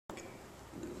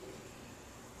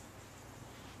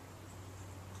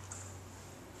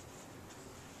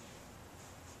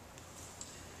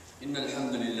إن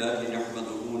الحمد لله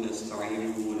نحمده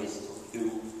ونستعينه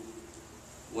ونستغفره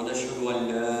ونشهد أن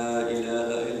لا إله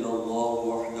إلا الله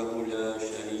وحده لا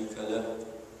شريك له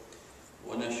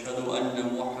ونشهد أن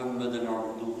محمدا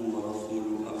عبده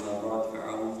ورسوله أما بعد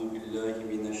فأعوذ بالله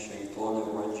من الشيطان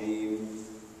الرجيم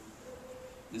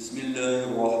بسم الله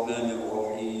الرحمن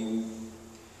الرحيم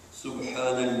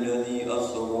سبحان الذي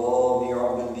أسرى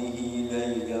بعبده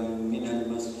ليلا من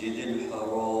المسجد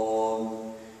الحرام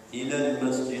إلى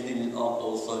المسجد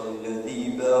الأقصى الذي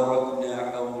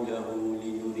باركنا حوله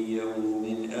لنريه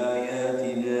من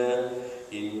آياتنا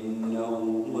إنه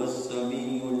هو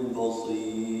السميع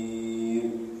البصير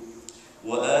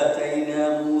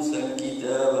وآتينا موسى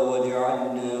الكتاب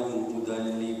وجعلناه هدى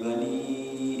لبني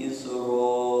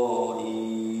إسرائيل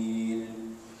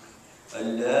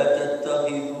ألا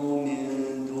تتخذوا من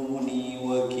دوني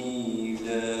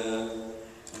وكيلا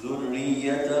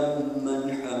ذرية من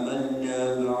حملنا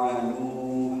مع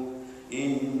نوح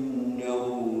إنه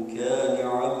كان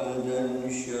عبدا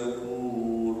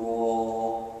شكورا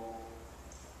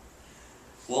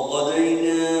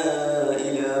وقضينا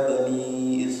إلى بني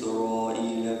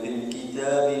إسرائيل في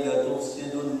الكتاب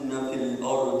لتفسدن في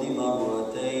الأرض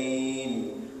مرتين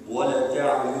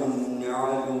ولتعلن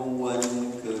علوا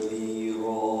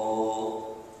كبيرا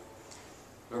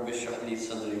رب اشرح لي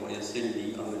صدري ويسر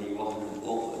لي أمري واحلل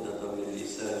عقدة من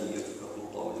لساني يفقهوا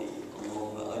قولي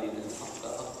اللهم أرنا الحق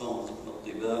حقا وارزقنا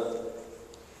اتباعه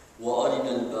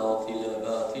وأرنا الباطل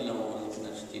باطلا وارزقنا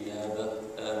اجتنابه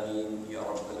آمين يا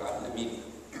رب العالمين.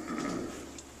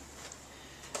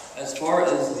 As far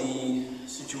as the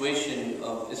situation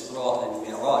of Israa and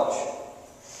Miraj,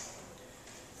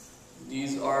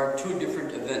 these are two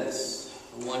different events.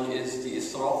 One is the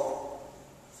Israa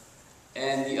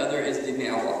and the other is the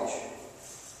Miraj.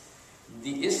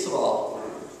 The Israa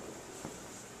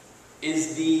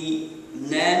is the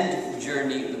land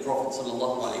journey the Prophet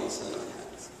ﷺ had.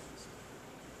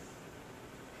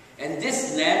 And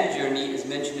this land journey is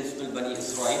mentioned in Surah Bani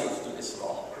Israel or Surah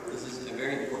Israa. This is a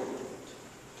very important point.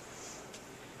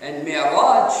 And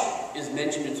Miraj is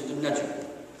mentioned in Surah Najm.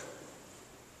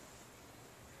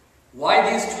 Why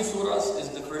these two surahs is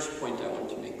the first point I want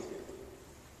to make clear.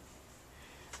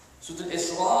 Surah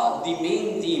Israa, the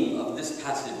main theme of this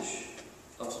passage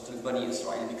of Surah Bani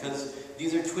Israel, because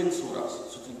these are twin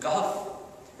surahs. Surah Kahf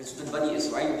and Surah Bani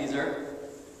Israel, these are,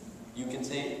 you can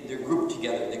say, they're grouped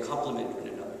together, they complement one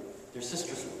another. They're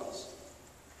sister surahs.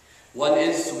 One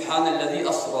is Subhanalladhi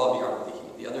Asra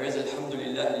bi'abdihi. The other is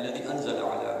Alhamdulillah alladhi anzala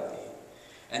ala abdihi.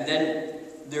 And then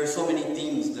there are so many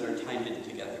themes that are tied in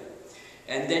together.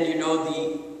 And then you know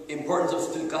the importance of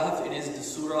Surah Kahf, it is the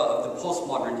surah of the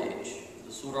postmodern age.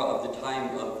 The surah of the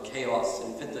time of chaos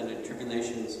and fitna and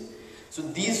tribulations. So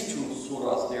these two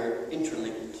surahs, they're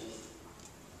interlinked.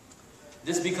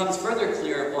 This becomes further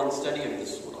clear upon study of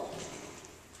this surah.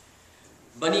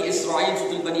 Bani Israel,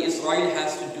 Surah Bani Israel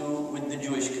has to do with the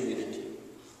Jewish community.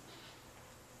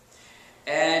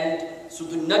 And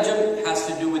Surah Najm has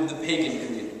to do with the pagan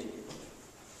community.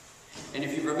 And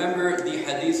if you remember the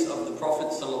hadith of the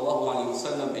Prophet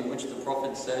ﷺ, in which the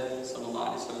Prophet said,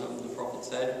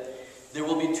 there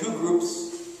will be two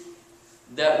groups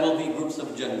that will be groups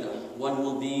of Jannah. One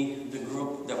will be the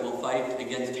group that will fight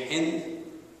against Hind,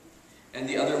 and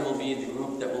the other will be the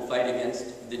group that will fight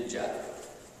against Dajjal.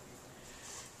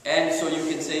 And so you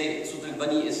can say Surah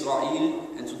Bani Israel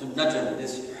and Surah Najm,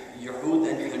 this Yahud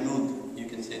and Hanud, you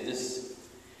can say this.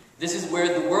 This is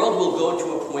where the world will go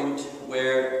to a point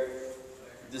where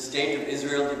the state of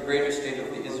Israel, the greater state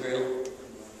of Israel,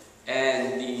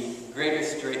 and the greater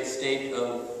state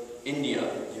of India,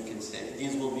 you can say,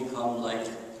 these will become like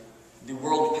the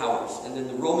world powers. And then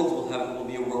the Romans will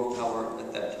be a world power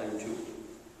at that time too.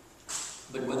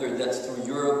 But whether that's through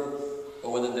Europe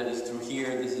or whether that is through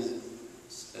here, this is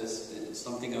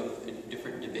something of a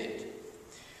different debate.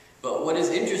 But what is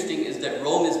interesting is that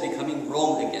Rome is becoming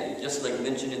Rome again, just like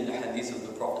mentioned in the hadith of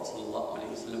the Prophet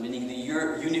ﷺ, meaning the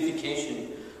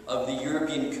unification of the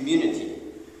European community,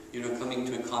 coming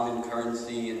to a common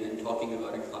currency and then talking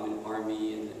about a common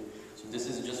army. And then, so this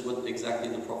is just what exactly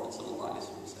the Prophet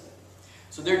ﷺ said.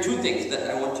 So there are two things that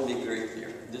I want to make very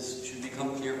clear. This should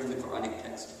become clear from the Quranic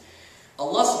text.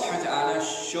 Allah subhanahu wa ta'ala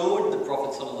showed the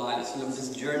Prophet ﷺ this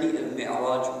journey of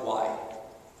Mi'raj. Why?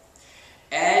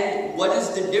 And what is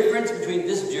the difference between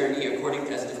this journey, according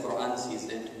to as the Quran sees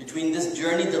it, between this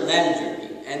journey, the land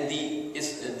journey, and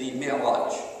the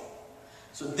Mi'raj?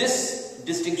 So this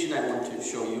distinction I want to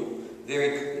show you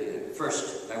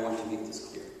first. I want to make this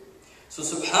clear. So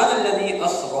Subhanalladhi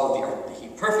asra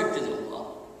bi'abdihi, perfect is Allah,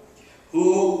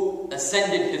 who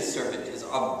ascended his servant, his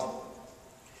abd.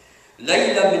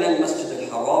 لَيْلًا مِنَ الْمَسْجِدِ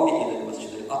الْحَرَامِ إِلَى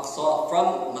الْمَسْجِدِ al-Aqsa,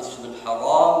 from Masjid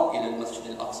al-Haram ila Masjid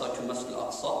al-Aqsa to Masjid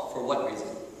al-Aqsa. For what reason?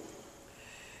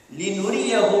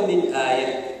 لِنُرِيَهُ مِنْ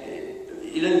آيَةٍ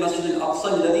إِلَى الْمَسْجِدِ الْأَقْصَى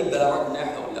الَّذِي بَارَكْنَا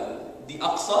حَوْلَهُ. The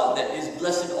Aqsa that is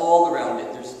blessed all around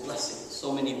it. There's blessings.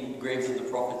 So many graves of the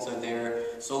prophets are there.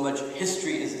 So much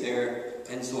history is there,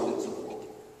 and so on and so forth.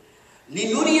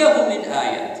 لِنُرِيَهُ مِنْ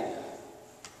آيَاتِنَا.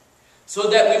 So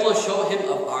that we will show him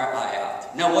of our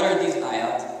ayat. Now what are these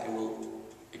ayat? I will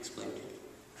explain to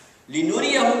you.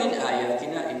 لِنُرِيَهُ مِنْ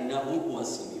آيَاتِنَا إِنَّهُ هُوَ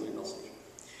السَّمِيعُ الْبَصِيرُ.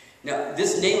 Now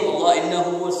this name of Allah, إِنَّهُ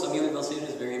هُوَ السَّمِيعُ الْبَصِيرُ,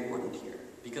 is very important here.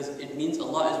 Because it means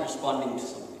Allah is responding to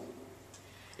something.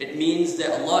 It means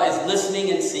that Allah is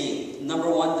listening and seeing. Number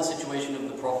one, the situation of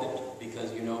the Prophet.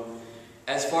 Because, you know,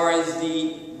 as far as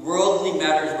the worldly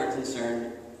matters were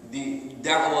concerned, the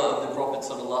da'wah of the Prophet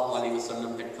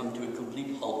ﷺ had come to a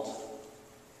complete halt.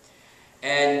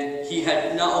 And he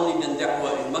had not only done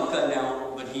da'wah in Makkah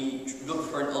now, but he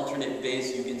looked for an alternate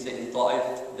base, you can say, in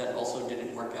Ta'if. That also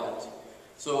didn't work out.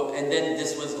 So, and then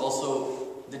this was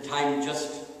also the time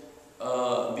just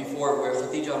before where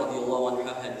Khadija radiallahu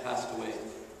anha had passed away.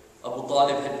 Abu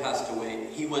Talib had passed away.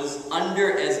 He was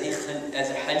under as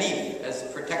a halif, as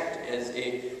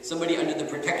somebody under the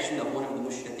protection of one of the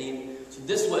mushrikeen. So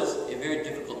this was a very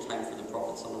difficult time for the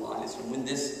Prophet ﷺ when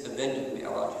this event of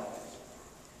Miraj happened.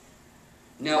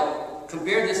 Now,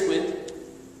 compare this with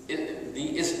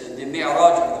the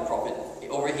Miraj of the Prophet.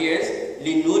 Over here is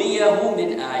لِنُرِيَهُ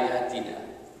مِنْ آيَاتِنَا.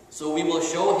 So we will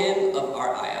show him of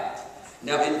our ayat.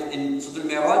 Now in Surah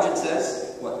Al-Miraj it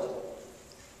says, what?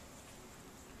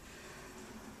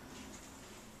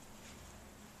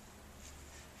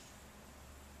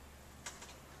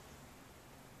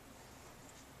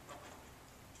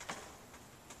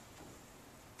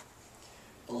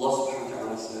 Allah subhanahu wa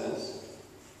ta'ala says,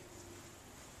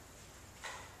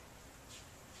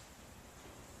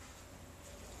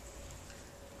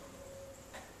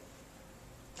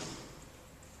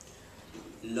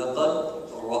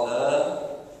 لَقَدْ رَأَى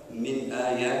مِنْ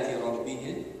آيَاتِ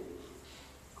رَبِّهِ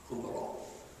كُبْرًا.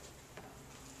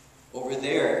 Over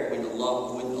there, when Allah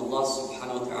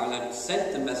subhanahu wa ta'ala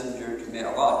sent the messenger to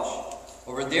Miraj,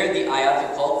 over there the ayat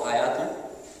are called ayat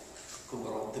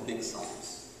al-kubra, the big signs.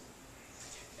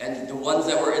 And the ones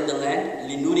that were in the land,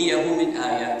 لِنُرِيَهُ مِنْ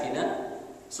آيَاتِنَا,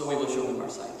 so we will show him our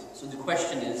signs. So the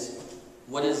question is,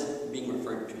 what is being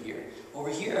referred to here?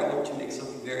 Over here I want to make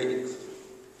something very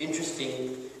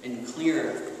interesting and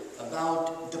clear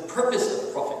about the purpose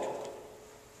of prophethood.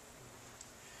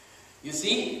 You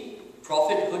see,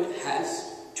 prophethood has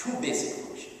two basic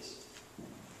functions.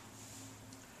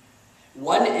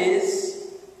 One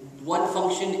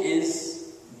function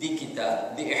is the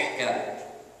kitab, the ihkam.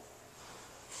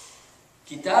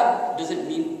 Kitab doesn't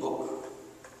mean book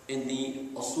in the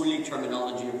usuli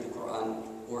terminology of the Quran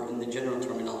or in the general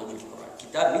terminology of the Quran.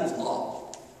 Kitab means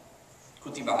law.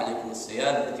 كتب عليكم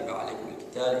الصيام كتب عليكم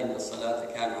القتال إن الصلاة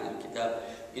كان على الكتاب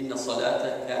إن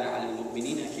الصلاة كان على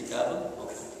المؤمنين كتابا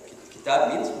موقوتا.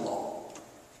 Kitab means law.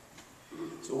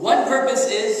 So one purpose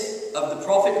is of the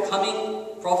prophet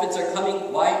coming. Prophets are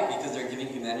coming. Why? Because they're giving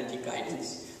humanity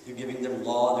guidance. They're giving them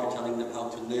law. They're telling them how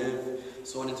to live.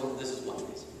 So on and so forth. This is one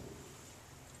reason.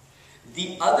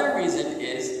 The other reason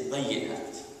is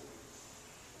bayyinat.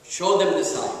 Show them the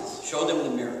signs. Show them the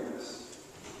miracles.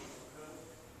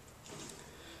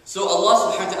 So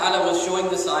Allah subhanahu wa ta'ala was showing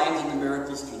the signs and the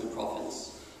miracles through the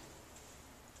prophets.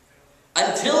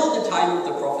 Until the time of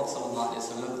the Prophet sallallahu alaihi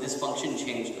wasallam, this function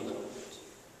changed a little bit.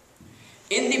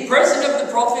 In the person of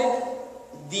the Prophet,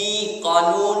 the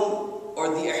qanun or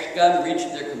the ihkam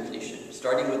reached their completion.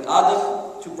 Starting with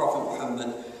Adam to Prophet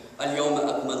Muhammad. اليوم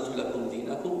أكملت لكم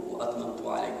دينكم وأتممت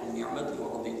عليكم نعمتي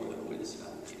ورضيت لكم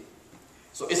الإسلام دينا.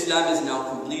 So Islam is now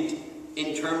complete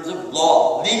in terms of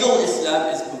law. Legal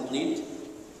Islam is complete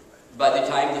by the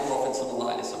time the Prophet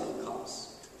ﷺ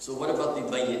comes. So what about the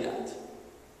bayyinat?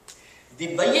 The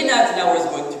bayyinat now is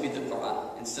going to be the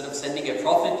Quran. Instead of sending a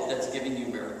prophet that's giving you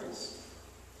miracles.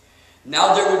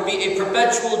 Now there would be a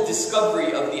perpetual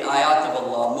discovery of the ayat of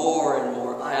Allah. More and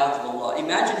more ayat of Allah.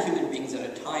 Imagine human beings at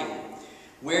a time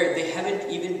where they haven't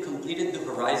even completed the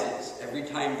horizons. Every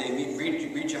time they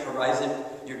reach a horizon,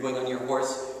 you're going on your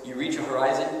horse, you reach a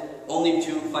horizon, only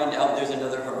to find out there's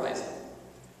another horizon.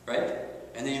 Right?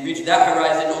 And then you reach that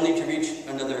horizon only to reach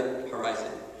another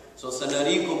horizon. So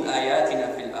سَنَرِيكُمْ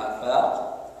آيَاتِنَا فِي الْآفَاقِ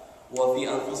وَفِي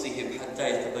أَنفُسِهِمْ حَتَّى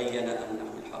يَتَبَيَّنَ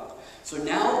أَنَّهُ الْحَقُّ. So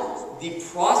now the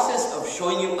process of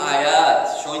showing you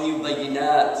ayat, showing you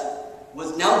bayyinat,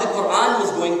 was now the Quran was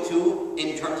going to,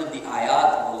 in terms of the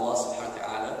ayat of Allah subhanahu wa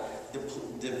ta'ala,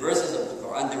 the verses of the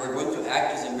Quran, they were going to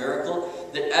act as a miracle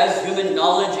that as human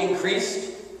knowledge increased,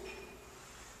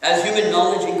 As human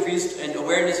knowledge increased and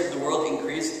awareness of the world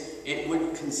increased, it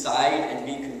would coincide and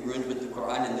be congruent with the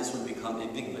Quran, and this would become a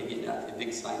big bayyinat, a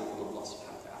big sign of Allah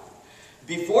subhanahu wa ta'ala.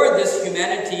 Before this,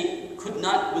 humanity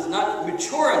was not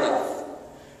mature enough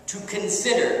to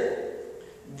consider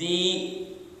the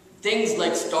things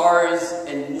like stars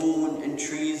and moon and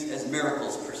trees as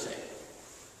miracles per se.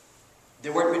 They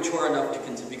weren't mature enough to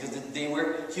consider, because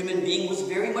human being was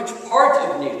very much part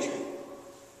of nature.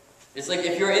 It's like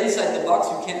if you're inside the box,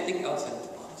 you can't think outside the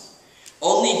box.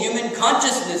 Only human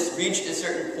consciousness reached a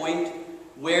certain point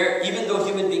where, even though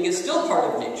human being is still part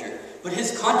of nature, but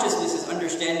his consciousness, his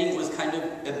understanding was had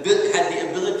the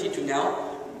ability to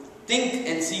now think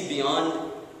and see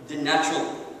beyond the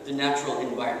natural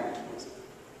environment.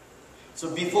 So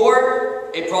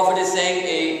before a prophet is saying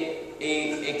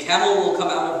a camel will come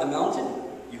out of the mountain,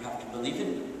 you have to believe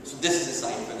it. So this is a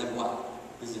sign for them. Wow,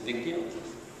 this is a big deal.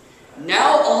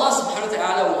 Now Allah subhanahu wa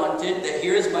ta'ala wanted that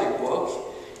here is my book,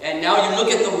 and now you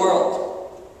look at the world,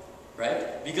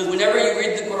 right? Because whenever you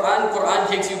read the Quran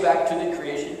takes you back to the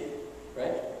creation,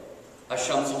 right?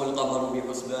 Ash-shamsu wal-qamaru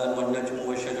bi-husban wal-najmu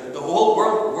wash-shajar. The whole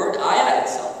word ayah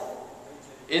itself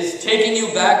is taking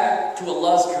you back to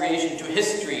Allah's creation, to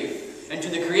history, and to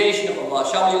the creation of Allah.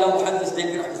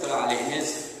 In his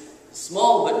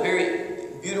small but very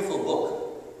beautiful book,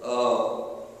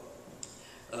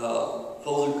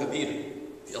 Fawz al-Kabir,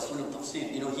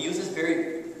 he uses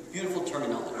very beautiful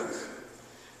terminologies.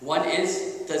 One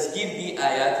is tazkir bi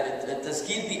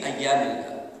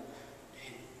ayyamillah.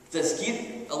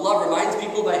 Tazkir, Allah reminds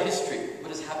people by history,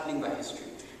 what is happening by history.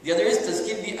 The other is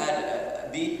tazkir bi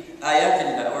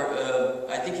ayatillah, or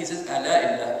I think he says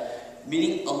ala'illah,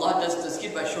 meaning Allah does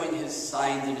tazkir by showing His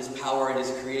signs and His power and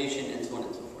His creation and so on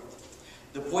and so forth.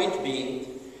 The point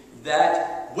being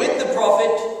that with the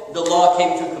Prophet, the law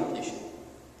came to completion.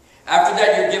 After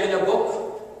that, you're given a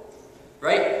book,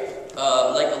 right?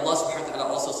 Like Allah subhanahu wa ta'ala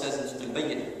also says in Surah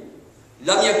Al-Bayyinah,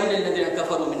 لَمْ يَكُنِ الَّذِينَ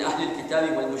كَفَرُوا مِنْ أَهْلِ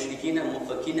الْكِتَابِ وَالْمُشْرِكِينَ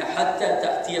الْمُنفَكِينَ حَتَّى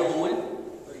تَأْتِيَهُمُ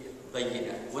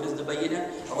الْبَيِّنَةُ. What is the bayyinah?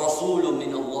 رَسُولٌ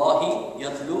مِّنَ اللَّهِ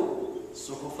يَتْلُو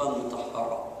صُحُفًا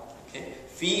مُطَهَّرًا. Okay?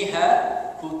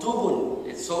 فِيهَا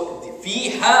كُتُبٌ. So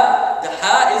فِيهَا, the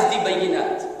ha is the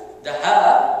bayyinat. The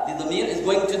ha, the dhamir, is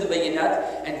going to the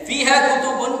bayyinat. And فِيهَا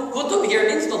كُتُبٌ, kutub here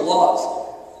means the laws.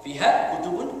 فِيهَا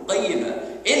كُتُبٌ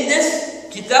قَيِّمَةٌ. In this,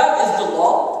 kitab is the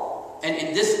law, and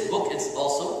in this book it's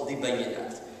also the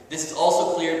bayyinat. This is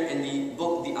also clear in the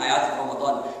book, the ayat of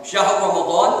Ramadan. شَهْرُ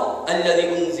رَمَضَانَ الَّذِي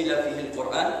أُنزِلَ فِيهِ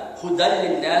الْقُرْآنِ هُدًى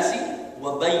لِلنَّاسِ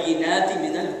وَبَيِّنَاتٍ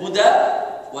مِنَ الْهُدَى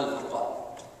وَالْفُرْقَانِ.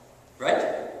 Right?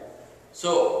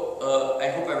 So, I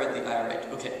hope I read the ayah right.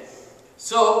 Okay.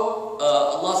 So,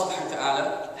 Allah subhanahu wa ta'ala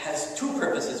has two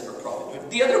purposes for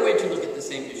prophethood. The other way to look at the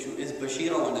same issue is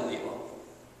Bashira wa Nadhira.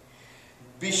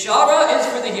 Bishara is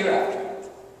for the hereafter.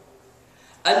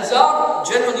 Anzar,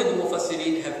 generally the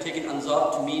Mufassirin have taken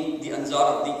Anzar to mean the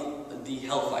Anzar of the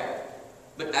hellfire.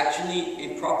 But actually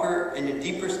a proper and a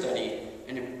deeper study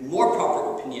and a more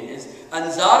proper opinion is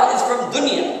Anzar is from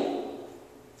dunya.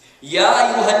 Ya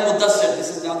ayyuhal mudassir, this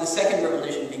is now the second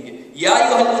revelation being given. Ya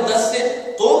ayyuhal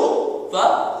mudassir, qum fa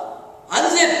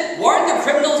anzir. Warn the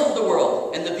criminals of the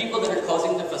world and the people that are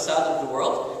causing the fasad of the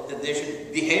world that they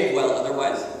should behave well,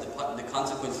 otherwise the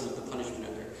consequences of the punishment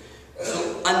are there. So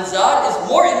Anzar is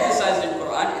more emphasized in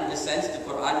Quran in the sense the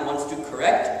Quran wants to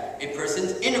correct a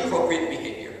person's inappropriate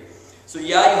behavior. So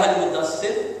Ya ayyuhal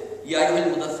mudassir,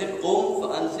 qum fa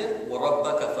anzir, wa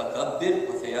rabbaka fakabbir,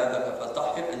 wa thiyabaka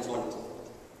fatahhir, and so on and so forth.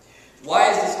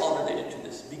 Why is this all related to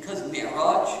this? Because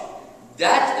Miraj,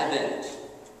 that event,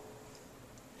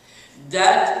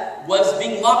 that was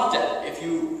being mocked at. If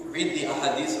you read the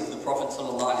ahadith of the Prophet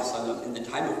ﷺ in the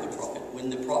time of the Prophet, when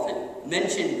the Prophet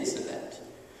mentioned this event,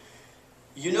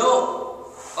 you know,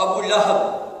 Abu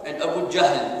Lahab and Abu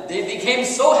Jahl, they became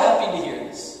so happy to hear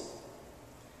this.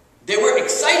 They were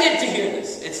excited to hear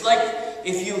this. It's like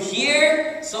if you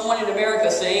hear someone in America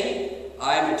saying,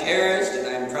 I'm a terrorist and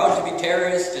I'm proud to be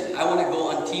terrorist and I want to go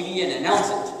on TV and announce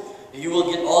it, you will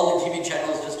get all the TV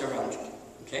channels just around you.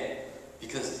 Okay?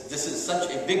 Because this is such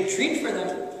a big treat for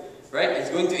them, right?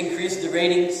 It's going to increase the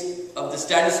ratings of the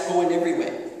status quo in every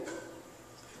way.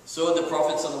 So the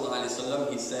Prophet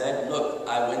ﷺ, he said, look,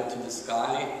 I went to the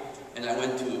sky and I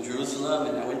went to Jerusalem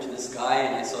and I went to the sky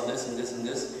and I saw this and this and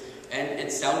this, and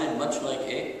it sounded much like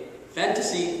a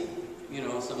fantasy, you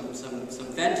know, some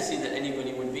fantasy that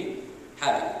anybody would be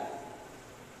having.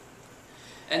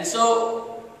 And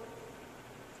so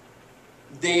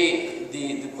the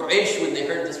Quraysh, when they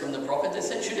heard this from the Prophet, they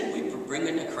said, shouldn't we bring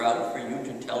in a crowd for you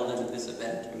to tell them this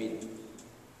event? I mean,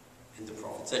 and the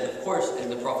Prophet said, of course,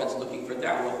 and the Prophet's looking for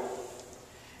da'wah.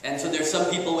 And so there's some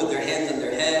people with their hands on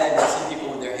their head, and some people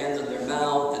with their hands on their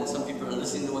mouth, and some people are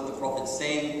listening to what the Prophet's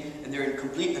saying, and they're in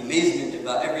complete amazement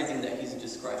about everything that he's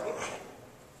describing.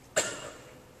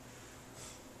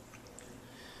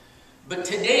 But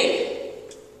today,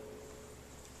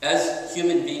 as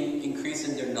human beings increase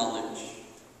in their knowledge,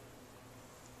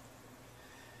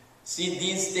 see,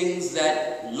 these things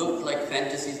that looked like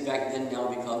fantasies back then now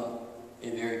become a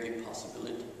very big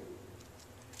possibility.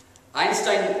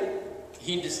 Einstein,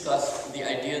 he discussed the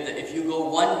idea that if you go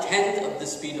 1/10 of the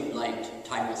speed of light,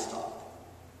 time will stop.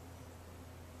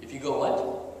 If you go what?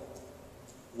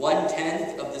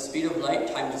 1/10 of the speed of light,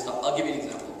 time will stop. I'll give you an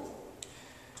example.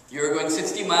 You're going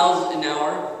 60 miles an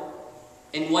hour.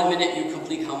 In 1 minute, you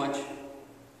complete how much?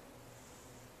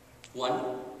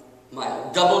 1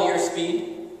 mile. Double your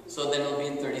speed, so then it'll be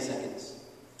in 30 seconds.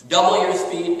 Double your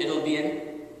speed, it'll be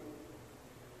in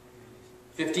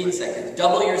 15 seconds.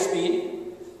 Double your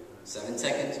speed, 7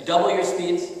 seconds. Double your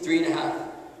speeds, 3.5.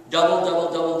 Double,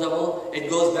 double, double, double. It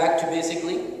goes back to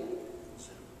basically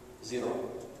 0.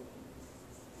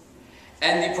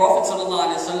 And the Prophet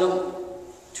ﷺ,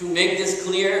 to make this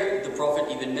clear, the Prophet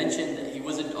even mentioned that he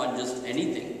wasn't on just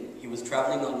anything. He was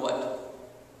traveling on what?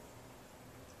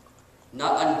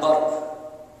 Not on barq,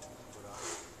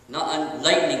 not on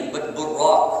lightning, but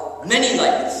buraq. Many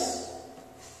lights,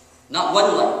 not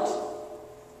one light.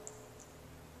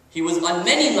 He was on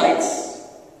many lights.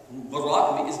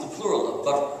 Buraq is the plural of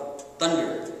barq,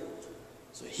 thunder.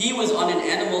 So he was on an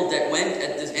animal that went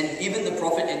at this, and even the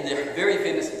Prophet in the very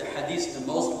famous hadith, the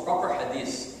most proper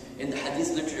hadith in the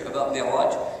hadith literature about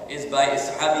Miraj is by a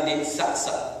sahabi named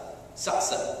Sa'sa,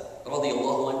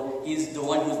 radiyallahu anhu. He's the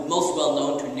one who's most well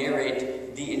known to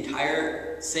narrate the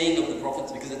entire saying of the Prophet,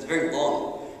 because it's very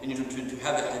long. And to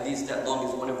have a hadith that long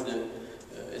is one of the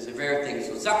is a rare thing.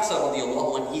 So Sa'sa,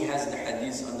 radiyallahu anhu, he has the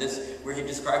hadith on this where he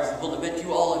describes the whole event.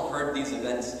 You all have heard these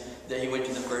events, that he went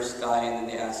to the first sky and then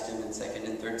they asked him in second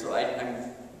and third. So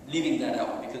I'm leaving that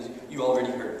out because you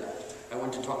already heard that. I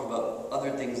want to talk about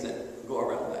other things that go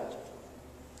around that.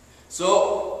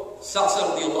 So,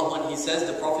 Sa'sa radiallahu anh, he says,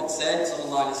 the Prophet said,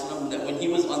 sallallahu alayhi wa sallam, that when he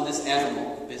was on this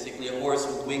animal, basically a horse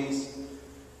with wings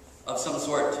of some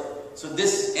sort. So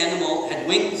this animal had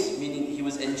wings, meaning he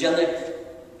was angelic.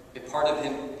 A part of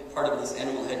him, part of this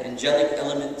animal had angelic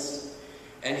elements.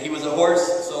 And he was a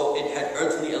horse, so it had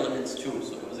earthly elements too.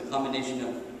 So it was a combination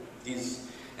of these.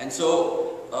 And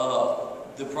so,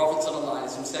 the Prophet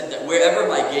ﷺ said that wherever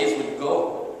my gaze would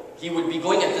go, he would be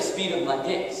going at the speed of my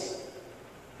gaze.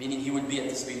 Meaning he would be at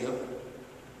the speed of,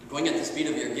 going at the speed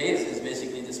of your gaze is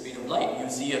basically the speed of light. You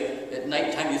see, at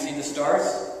nighttime you see the stars,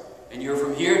 and you're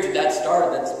from here to that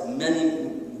star, that's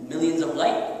millions of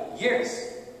light years.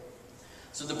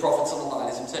 So the Prophet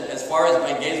ﷺ said, as far as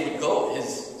my gaze would go, his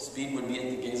speed would be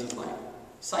in the gaze of my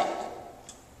sight.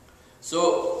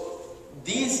 So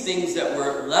these things that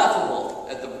were laughable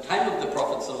at the time of the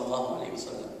Prophet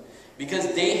ﷺ,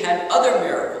 because they had other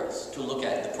miracles to look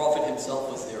at. The Prophet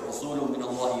himself was there.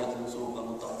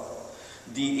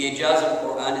 The ijaz of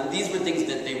Quran, and these were things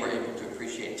that they were able to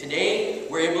appreciate. Today,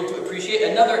 we're able to appreciate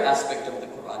another aspect of the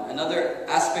Quran, another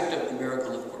aspect of the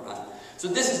miracle of Quran. So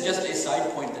this is just a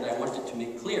side point that I wanted to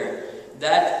make clear,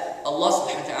 that Allah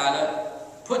subhanahu wa ta'ala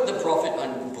put the Prophet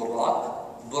on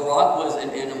buraq. Buraq was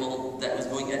an animal that was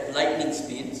going at lightning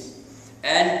speeds,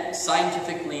 and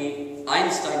scientifically,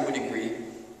 Einstein would agree,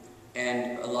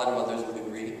 and a lot of others would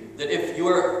agree, that if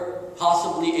you're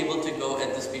possibly able to go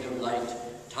at the speed of light,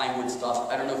 time would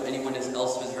stop. I don't know if anyone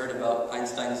else has heard about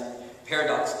Einstein's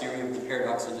paradox theory of the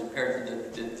paradox, or the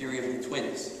theory of the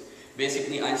twins.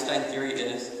 Basically, Einstein's theory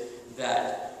is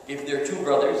that if there are two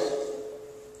brothers,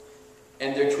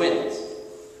 and they're twins,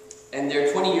 and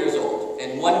they're 20 years old,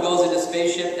 and one goes in a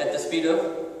spaceship at the speed of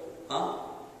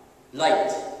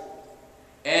light,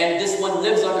 and this one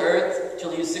lives on Earth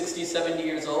till he's 60, 70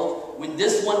 years old, when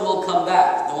this one will come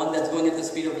back, the one that's going at the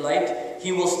speed of light,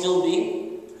 he will still be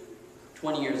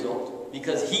 20 years old,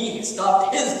 because he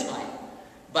stopped his time.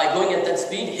 By going at that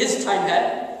speed, his time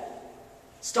had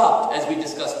stopped, as we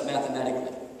discussed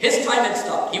mathematically. His time had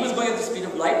stopped. He was going at the speed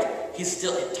of light,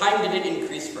 time didn't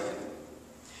increase for him.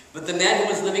 But the man who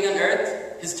was living on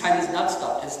Earth, his time has not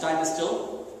stopped. His time is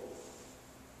still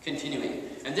continuing.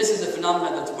 And this is a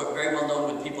phenomenon that's very well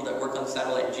known with people that work on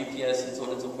satellite GPS and so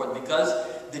on and so forth, because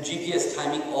the GPS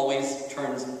timing always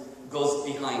goes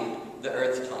behind the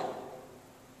Earth time.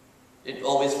 It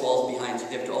always falls behind, so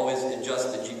they have to always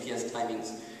adjust the GPS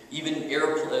timings. Even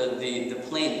the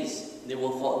planes, they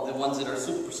will fall, the ones that are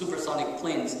supersonic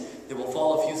planes, they will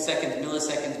fall a few seconds,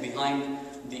 milliseconds behind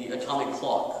the atomic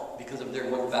clock, because of their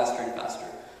going faster and faster.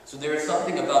 So there is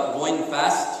something about going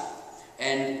fast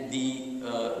and the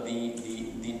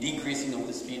decreasing of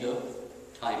the speed of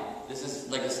time. This is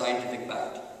like a scientific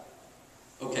fact.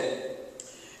 Okay.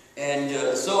 And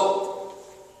so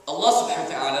Allah subhanahu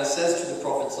wa ta'ala says to the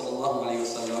Prophet sallallahu alayhi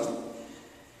wasallam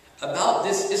about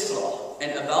this Isra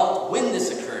and about when this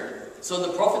occurred. So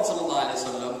the Prophet sallallahu alayhi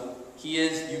wasallam, he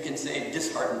is, you can say,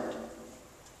 disheartened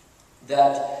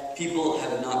that people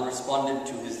have not responded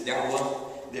to his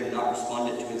da'wah, they have not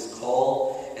responded to his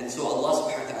call. And so Allah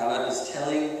subhanahu wa ta'ala is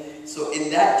telling, so in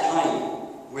that time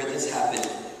where this happened,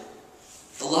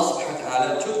 Allah subhanahu wa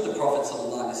ta'ala took the Prophet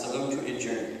sallallahu alayhi wasallam to a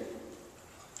journey.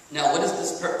 Now, what is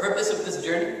this purpose of this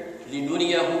journey?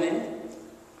 لِنُرِيَهُ مِنْ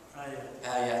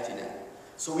آيَاتِنَا.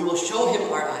 So we will show him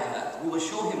our ayat. We will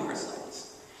show him our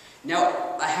signs.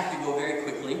 Now, I have to go very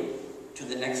quickly to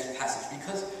the next passage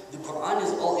because the Quran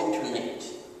is all interlinked.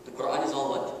 The Quran is all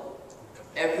what?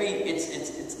 The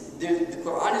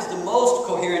Quran is the most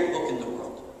coherent book in the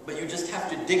world. But you just have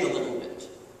to dig a little bit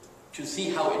to see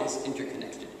how it is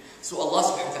interconnected. So Allah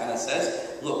subhanahu wa ta'ala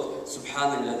says, look,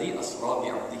 Subhanalladhi asra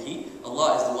bi'abdihi.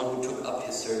 Allah is the one who took up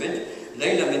his servant.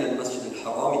 Layla min al-masjid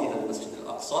al-harami ila al-masjid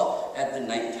al-aqsa. At the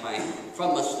night time,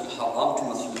 from masjid al-haram to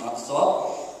masjid al-aqsa.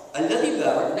 Alladhi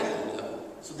barakna hawlahu.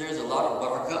 So there's a lot of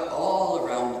barakah all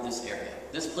around this area.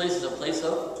 This place is a place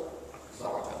of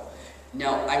barakah.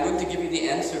 Now, I'm going to give you the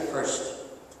answer first.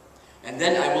 And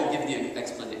then I will give the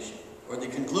explanation. Or the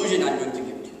conclusion I'm going to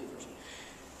give to you first.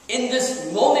 In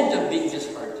this moment of being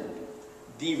disheartened,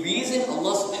 the reason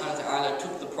Allah subhanahu wa ta'ala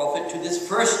took the Prophet to this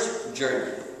first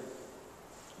journey,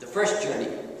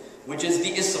 which is the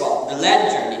Isra, the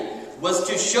land journey, was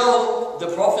to show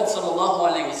the Prophet sallallahu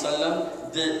alaihi wasallam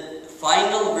the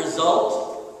final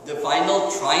result, the final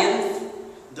triumph,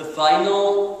 the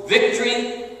final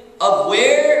victory of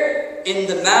where in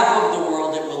the map of the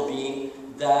world it will be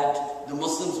that the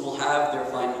Muslims will have their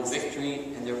final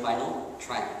victory and their final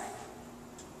triumph.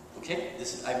 Okay,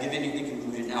 I've given you the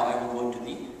conclusion. Now I will go into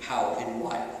the how and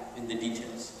why in the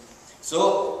details.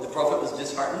 So the Prophet was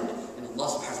disheartened, and Allah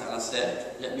subhanahu wa ta'ala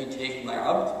said, let me take my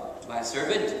abd, my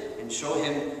servant, and show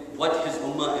him what his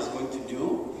ummah is going to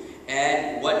do,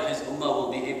 and what his ummah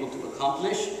will be able to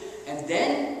accomplish. And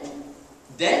then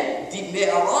the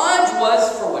Miraj was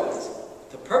for what?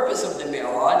 The purpose of the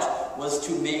Miraj was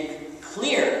to make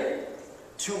clear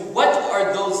to what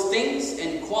are those things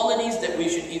and qualities that we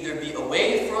should either be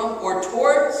away from or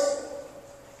towards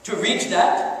to reach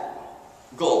that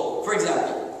goal. For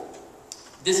example,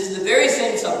 this is the very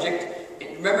same subject.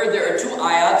 Remember, there are two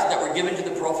ayats that were given to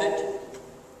the Prophet.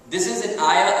 This is an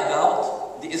ayah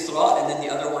about the Isra and then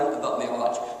the other one about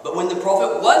Miraj. But when the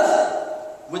Prophet was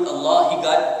with Allah, he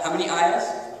got how many ayahs?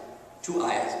 Two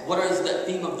ayahs. What is the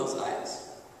theme of those ayahs?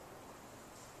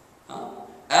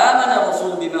 آمن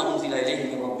الرسول بما أنزل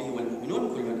إليه من ربه والمؤمنون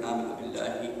كل آمن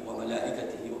بالله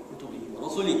وملائكته وكتبه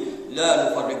ورسله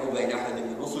لا نفرق بين أحد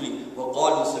من رسله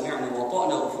وقالوا سمعنا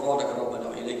وأطعنا غفرانك ربنا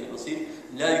وإليك المصير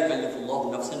لا يكلف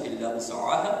الله نفسا إلا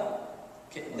وسعها.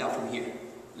 Okay, now from here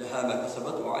لها ما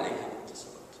كسبت وعليها ما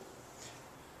اكتسبت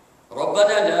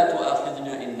ربنا لا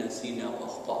تؤاخذنا إن نسينا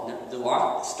وأخطأنا.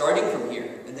 Dua starting from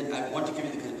here, and then I want to give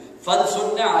you the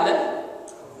فانصرنا على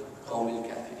قوم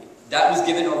الكافرين. That was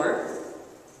given over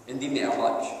in the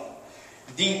Miraj.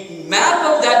 The map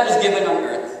of that was given on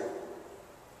earth.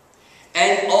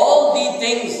 And all the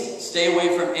things, stay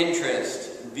away from interest,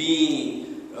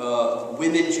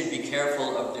 women should be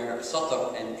careful of their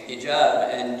satar and hijab,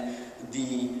 and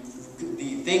the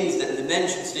things that the men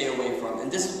should stay away from.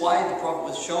 And this is why the Prophet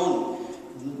was shown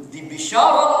the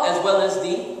bishara as well as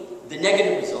the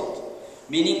negative result.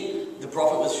 Meaning, the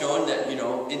Prophet was shown that,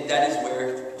 that is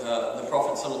where the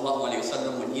Prophet sallallahu alaihi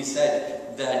wasallam, when he said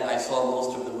that I saw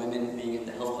most of the women being in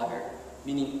the hellfire,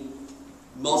 meaning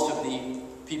most of the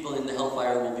people in the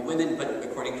hellfire will be women, but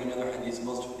according to another hadith,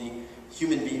 most of the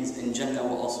human beings in Jannah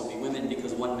will also be women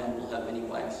because one man will have many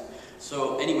wives.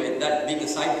 So anyway, that being a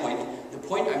side point, the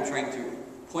point I'm trying to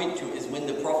point to is when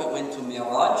the Prophet went to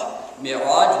Miraj.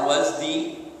 Miraj was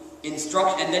the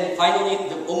instruction, and then finally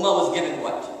the Ummah was given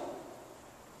what?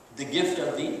 The gift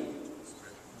of the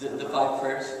 5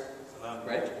 prayers,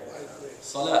 right?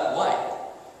 Salah. Why?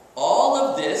 All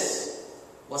of this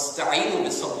was ta'inu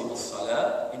bis-sabri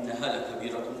was-salah innaha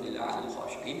lakabiratun illa 'ala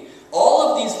al-khashi'in. All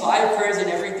of these 5 prayers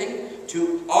and everything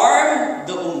to arm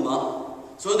the ummah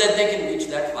so that they can reach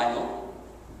that final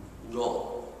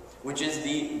goal, which is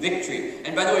the victory.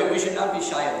 And by the way, we should not be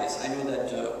shy of this. I know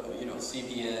that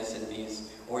CBS and these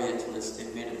Orientalists,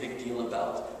 they've made a big deal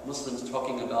about Muslims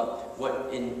talking about what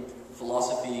in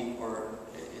philosophy or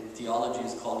in theology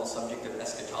is called the subject of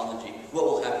eschatology. What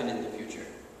will happen in the future?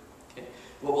 Okay?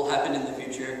 What will happen in the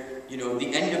future? you know,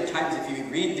 the end of times, if you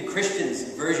read the Christians'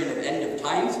 version of end of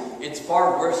times, it's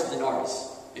far worse than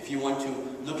ours, if you want to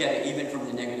look at it even from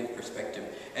the negative perspective.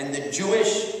 And the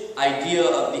Jewish idea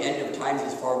of the end of times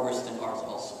is far worse than ours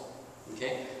also.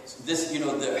 Okay? So this, you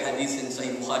know, the hadith in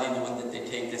Sahih Bukhari, the one that they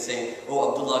take, they say,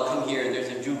 oh, Abdullah, come here, there's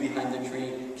a Jew behind the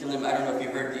tree, kill him. I don't know if you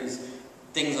heard these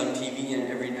things on TV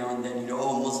and every now and then, you know,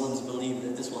 oh, Muslims believe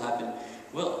that this will happen.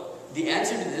 Well, the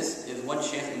answer to this is one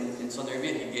Shiekh in Saudi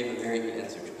Arabia, he gave a very good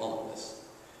answer to all of this.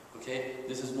 Okay?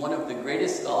 This is one of the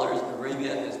greatest scholars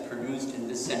Arabia has produced in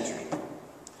this century.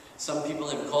 Some people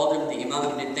have called him the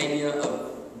Imam Ibn Taymiyyah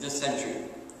of this century,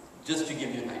 just to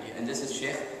give you an idea. And this is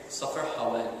Sheikh Safar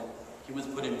Hawali. He was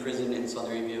put in prison in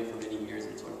Saudi Arabia for many years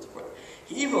and so on and so forth.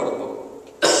 He wrote a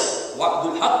book,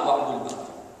 Wa'dul Haq, Wa'dul Batil.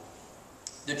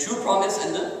 The true promise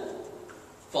and the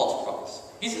false promise.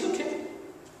 He says, okay,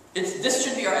 this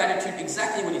should be our attitude,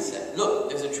 exactly what he said. Look,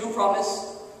 there's a true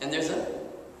promise and there's a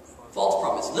false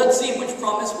promise. Let's see which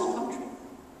promise will come true.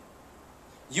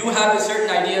 You have a certain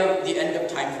idea of the end of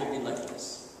times will be like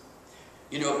this.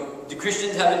 You know, the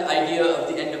Christians have an idea of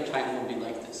the end of times will be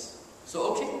like this.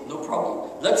 So okay, no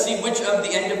problem. Let's see which of the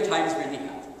end of times really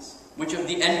happens. Which of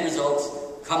the end results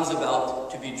comes about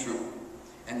to be true.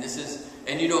 And this is,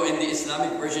 and you know, in the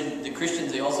Islamic version, the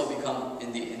Christians, they also become,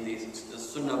 in the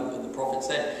Sunnah, the Prophet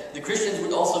said, the Christians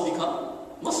would also become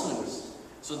Muslims.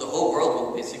 So the whole world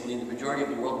will basically, the majority of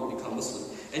the world will become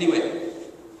Muslim. Anyway,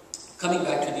 coming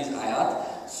back to these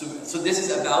ayat, so this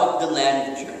is about the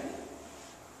land journey.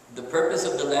 The purpose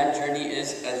of the land journey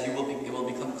is, as it will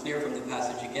become clear from the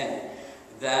passage again,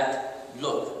 that,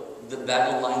 look, the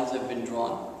battle lines have been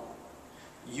drawn.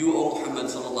 You, O Muhammad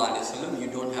sallallahu alaihi wasallam, you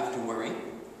don't have to worry.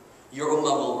 Your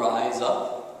ummah will rise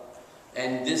up,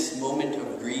 and this moment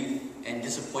of grief and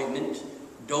disappointment,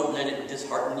 don't let it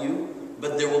dishearten you,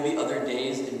 but there will be other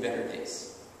days and better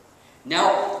days.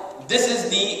 Now, this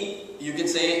is you could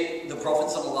say, the Prophet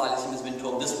ﷺ has been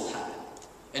told this will happen.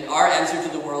 And our answer to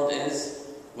the world is,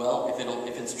 well,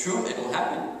 if it's true, it'll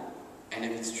happen. And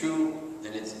if it's true,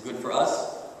 then it's good for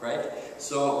us, right?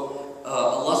 So,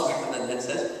 Allah subhanahu wa ta'ala then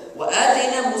says,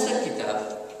 وَآتَيْنَا مُوسَى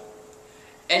الْكِتَابَ.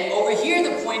 And over here,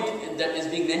 the point that is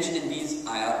being mentioned in these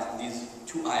ayat, these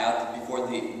two ayat, before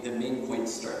the main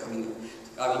points start coming in.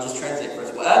 I will just translate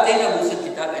first. وَآتَيْنَا مُوسَى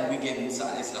الْكِتَابَ, and we gave Musa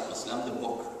ﷺ the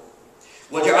book.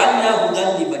 وَجَعَلْنَا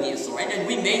هُدًى لِبَنِي إِسْرَائِيلَ, and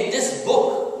we made this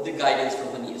book the guidance for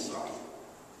Bani Israel.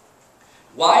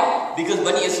 Why? Because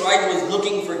Bani Israel was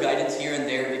looking for guidance here and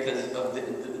there because of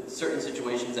the certain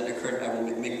situations that occurred. I will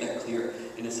make that clear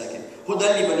in a second.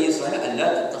 هُدًى لِبَنِي إِسْرَائِيلَ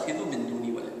أَلَّا تَتَّخِذُوا مِن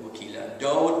دُونِي وَكِيلًا.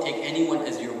 Don't take anyone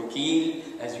as your wakil,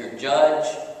 as your judge,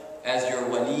 as your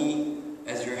wali,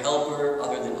 as your helper,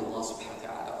 other than Allah subhanahu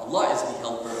wa ta'ala. Allah is the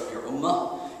helper of your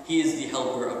ummah. He is the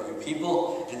helper of your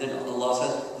people. And then Allah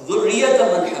says, ذُرِّيَّةَ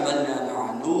مَنْ حَمَلْنَا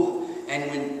مَعَ نُوحٍ.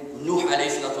 And when Nuh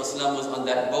ﷺ was on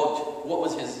that boat, what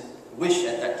was his wish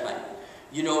at that time?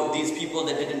 You know, these people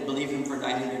that didn't believe him for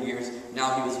 900 years,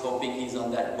 now he was hoping he's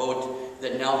on that boat,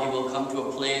 that now he will come to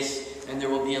a place and there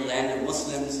will be a land of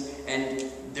Muslims and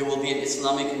there will be an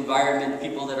Islamic environment,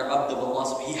 people that are abd of Allah.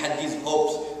 So he had these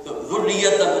hopes.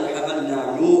 ذُرِّيَّةَ مَنْ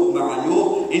حَمَلْنَا مَعَ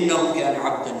نُوحٍ إِنَّهُ كَانَ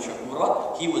عَبْدًا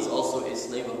شَكُورًا. He was also a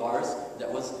slave of ours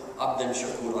that was abdan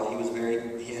shakura.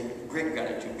 He had great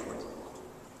gratitude towards Allah.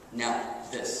 Now,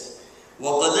 this.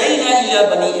 وَقَضَيْنَا إِلَى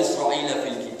بَنِي إِسْرَائِيلَ فِي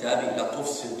الْكِتَابِ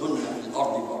لَتُفْسِدُنَّ فِي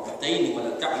الْأَرْضِ مَرَّتَيْنِ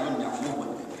وَلَتَعْلُنَّ عُلُوًّا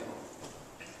كَبِيرًا.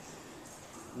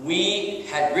 We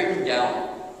had written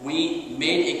down, we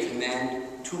made a command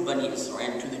to Bani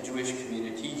Israel, to the Jewish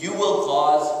community. You will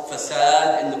cause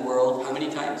fasad in the world how many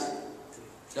times?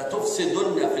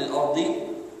 لَتُفْسِدُنَّ فِي الْأَرْضِ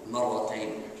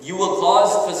مَرَّتَيْنِ. You will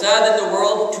cause fasad in the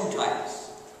world 2 times.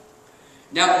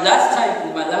 Now, last time,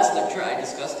 in my last lecture, I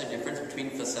discussed the difference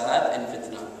between fasad and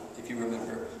fitna, if you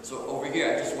remember. So over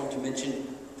here, I just want to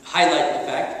highlight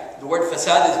the fact, the word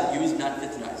fasad is used, not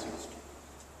fitna is used.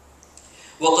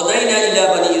 وَقَضَيْنَا إِلَى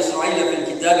بَنِي إِسْرَائِيلَ فِي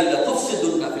الْكِتَابِ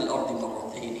لَتُفْسِدُنَّ فِي الْأَرْضِ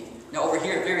مَرَّتَيْنِ. Now over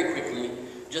here, very quickly,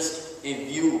 just a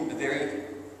very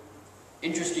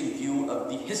interesting view of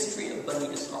the history of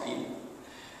Bani Israel.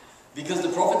 Because the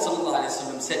Prophet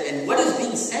ﷺ said, and what is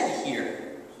being said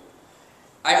here,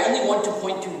 I only want to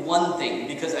point to one thing,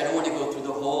 because I don't want to go through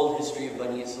the whole history of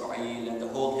Bani Israel and the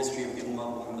whole history of the Ummah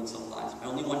of Muhammad ﷺ. I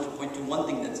only want to point to one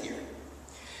thing that's here.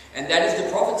 And that is the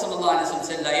Prophet ﷺ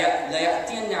said, لَا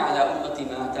يَأْتِيَنَّ عَلَىٰ أُمَّتِ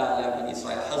مَا أَتَىٰ عَلَىٰ بَنِي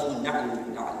إِسْرَائِيلَ حَزْمٌ نَعْلٌ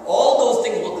مِنْ نَعْلٍ. All those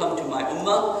things will come to my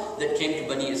Ummah that came to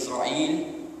Bani Israel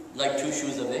like 2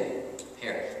 shoes of a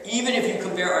hair. Even if you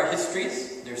compare our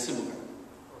histories, they're similar.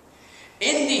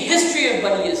 In the history of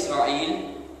Bani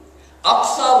Israel,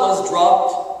 Aqsa was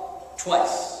dropped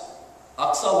twice.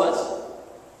 Aqsa was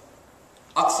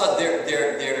Aqsa,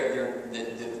 the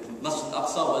Masjid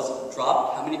Aqsa was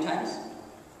dropped how many times?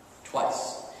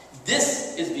 Twice.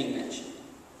 This is being mentioned.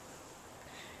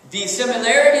 The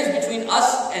similarities between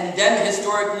us and them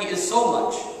historically is so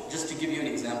much, just to give you an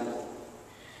example,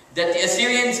 that the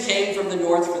Assyrians came from the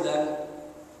north for them,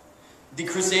 the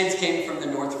Crusades came from the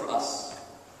north for us.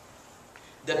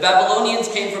 The Babylonians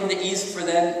came from the east for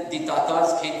them, the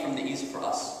Tatars came from the east for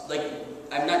us. Like,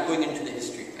 I'm not going into the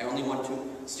history, I only want to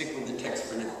stick with the text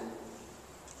for now.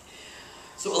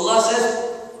 So Allah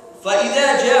says,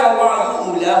 فَإِذَا جَاءَ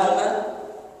وَعْدُ أُولَاهُمَا.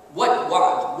 What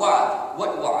wa'ad? Wa'ad.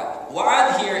 What wa'ad?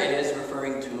 Wa'ad here is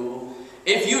referring to,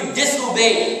 if you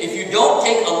disobey, if you don't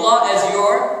take Allah as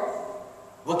your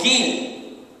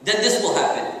wakil, then this will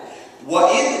happen.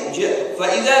 فَإِذَا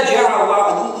جَاءَ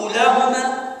وَعْدُ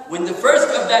أُولَاهُمَا. When the first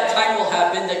of that time will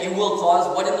happen, that you will cause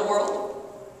what in the world?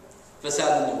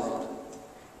 Fasad in the world.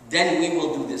 Then we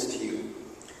will do this to you.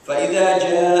 فَإِذَا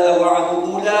جَاءَ وَعْدُ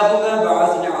أُولَاهُمَا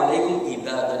بَعَثْنَا عَلَيْكُمْ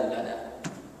عِبَادًا لَنَا.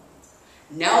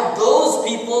 Now those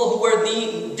people who were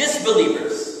the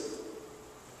disbelievers,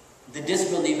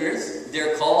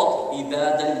 they're called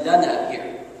ibadan lana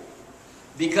here.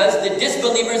 Because the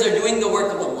disbelievers are doing the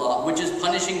work of Allah, which is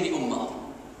punishing the ummah,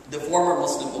 the former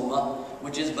Muslim ummah,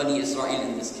 which is Bani Israel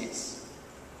in this case.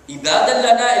 Ibadan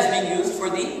lana is being used for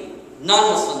the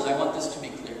non-Muslims. I want this to be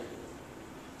clear.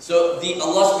 So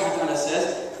Allah subhanahu wa ta'ala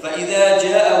says, فَإِذَا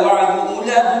جَاءَ وَعْدُ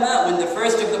أُولَاهُمَا. When the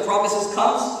first of the promises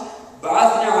comes,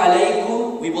 بَعَثْنَا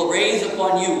عَلَيْكُمْ. We will raise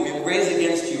upon you, we will raise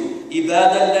against you,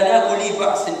 إِبَادًا لَنَا أُولِي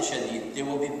بَعْسٍ شَدِيدٍ. They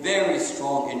will be very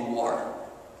strong in war.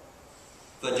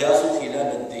 فَجَاسُوا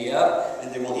خِلَالَ الدِّيَارِ.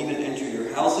 And they will even enter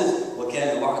your houses.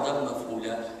 وَكَانَ وَعْدًا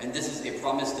مَفْعُولًا. And this is a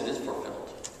promise that is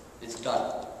fulfilled. It's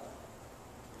done.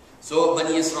 So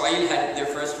Bani Israel had their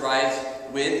first rise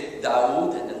with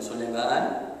Dawood and then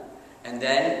Sulaiman. And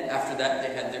then after that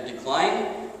they had their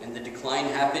decline. And the decline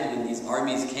happened when these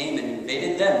armies came and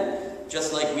invaded them.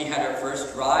 Just like we had our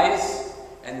first rise,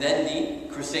 and then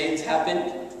the Crusades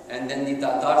happened, and then the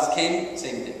Tatars came,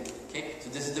 same thing. Okay, so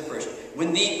this is the first.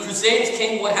 When the Crusades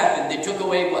came, what happened? They took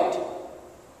away what?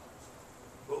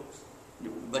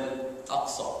 But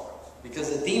Aqsa. Because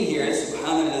the theme here is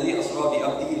Subhanalladhi asra bi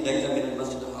abdihi layla min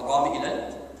al-masjid al-haram ila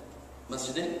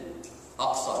al-masjid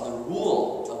al-Aqsa. The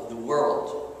rule of the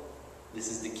world. This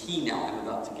is the key now I'm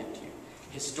about to give to you.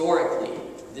 Historically,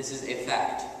 this is a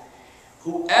fact.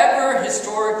 Whoever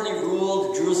historically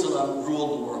ruled Jerusalem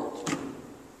ruled the world.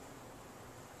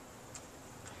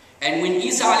 And when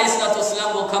Isa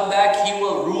ﷺ will come back, he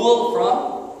will rule from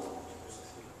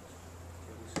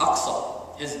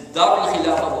Aqsa. His Dar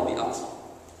al-Khilafah will be Aqsa.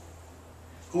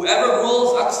 Whoever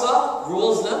rules Aqsa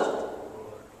rules the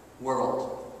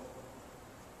world.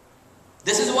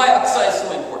 This is why Aqsa is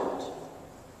so important.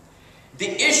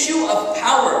 The issue of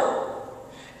power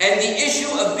and the issue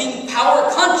of being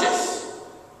power conscious,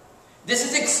 this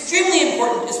is extremely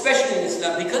important, especially in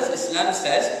Islam, because Islam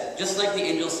says, just like the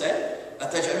angel said,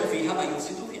 أَتَجْعَلُ فِيهَا مَا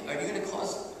يُفْسِدُ فِيهَا. Are you going to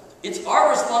cause? It's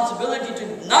our responsibility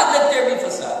to not let there be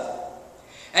fasad.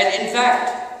 And in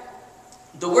fact,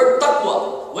 the word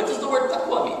taqwa, what does the word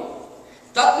taqwa mean?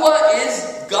 Taqwa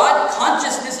is God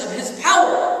consciousness of His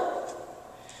power.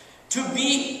 To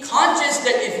be conscious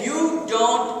that if you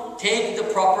don't take the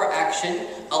proper action,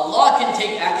 Allah can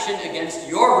take action against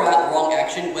your wrong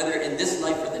action, whether in this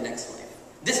life or the next life.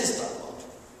 This is taqwa.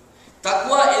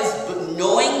 Taqwa is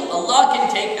knowing Allah can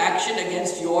take action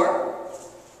against your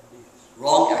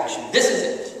wrong action. This is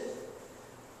it.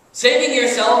 Saving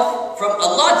yourself from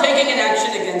Allah taking an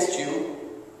action against you.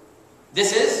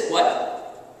 This is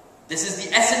what? This is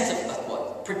the essence of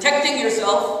taqwa. Protecting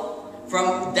yourself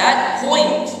from that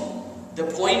point, the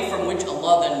point from which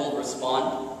Allah then will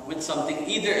respond with something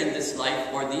either in this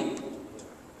life or the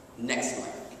next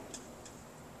life.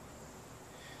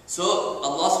 So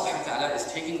Allah subhanahu wa ta'ala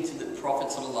is taking to the Prophet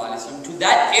ﷺ to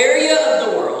that area of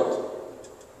the world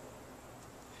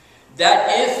that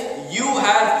if you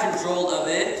have control of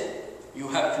it, you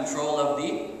have control of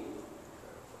the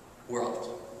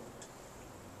world.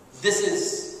 This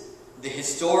is the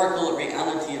historical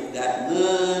reality of that.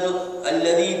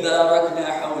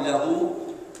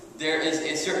 There is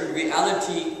a certain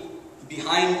reality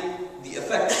behind the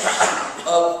effect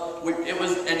of it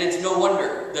was, and it's no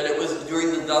wonder that it was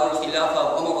during the Dar al-Khilafah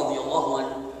of Omar radiallahu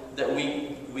anhu that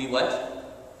we what?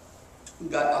 We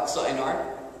got Aqsa in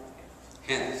our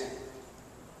hands.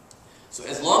 So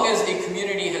as long as a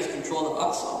community has control of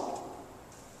Aqsa,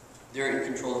 they're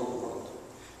in control of the world.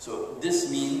 So this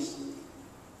means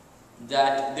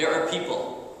that there are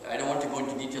people, I don't want to go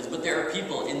into details, but there are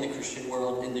people in the Christian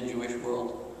world, in the Jewish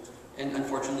world, and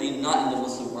unfortunately not in the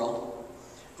Muslim world,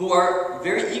 who are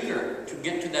very eager to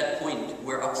get to that point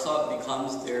where Aqsa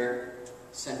becomes their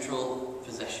central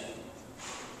possession.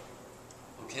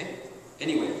 Okay?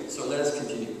 Anyway, so let us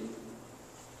continue.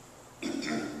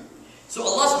 So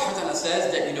Allah subhanahu wa ta'ala says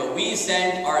that, we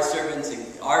sent our servants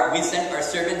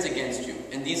against you.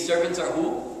 And these servants are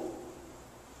who?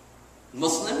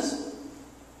 Muslims?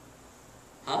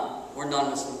 Huh? Or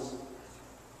non-Muslims?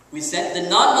 We sent the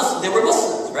non-Muslims, they were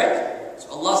Muslims, right? So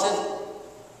Allah says,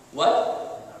 what?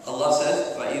 Allah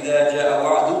says, فَإِذَا جَاءَ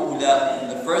وَعْدُ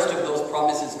أُولَاهُمْ. The first of those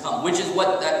promises come. Which is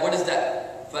what is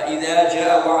that? فَإِذَا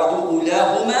جَاءَ وَعْدُ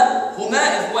أُولَاهُمَا. Huma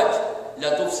is what?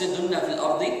 لَا تُفْسِدُنَّ فِي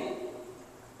الْأَرْضِ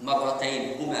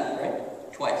مرتين. Huma, right?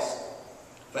 Twice.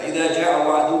 فَإِذَا جَاءَ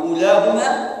وَعْدُ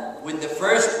أُولَاهُمَا. When the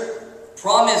first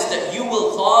promise that you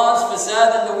will cause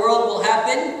fasad in the world will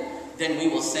happen, then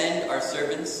we will send our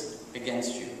servants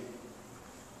against you.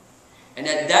 And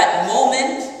at that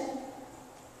moment,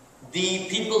 the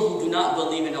people who do not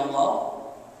believe in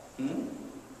Allah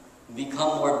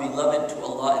become more beloved to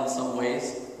Allah in some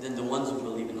ways than the ones who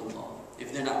believe in Allah,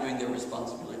 if they're not doing their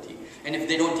responsibility. And if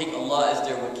they don't take Allah as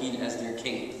their wakil, as their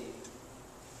king.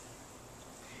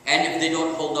 And if they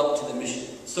don't hold up to the mission.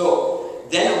 So,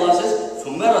 then Allah says,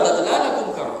 ثُمَّ رَدَدْنَا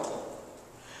لَكُمْ كَرَّةً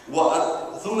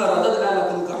ثُمَّ رَدَدْنَا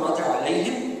لَكُمْ كَرَّةً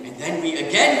عَلَيْهِمْ. And then we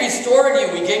again restored you,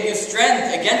 we gave you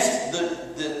strength against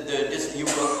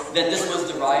that this was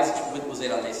devised with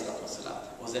Uzair alayhi salatu wasalam.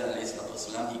 Uzair alayhi salatu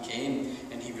wasalam, he came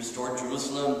and he restored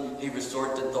Jerusalem, he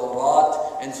restored the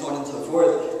Tawrat, and so on and so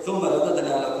forth. ثُمَّ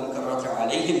رَدَدْنَا لَكُمْ كَرَّةً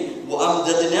عَلَيْهِمْ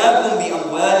وَأَمْدَدْنَاكُمْ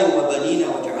بِأَمْوَالٍ وَبَنِينَ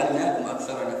وَجَعَلْنَاكُمْ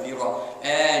أَكْثَرَ نَفِيرًا.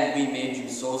 And we made you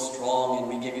so strong, and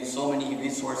we gave you so many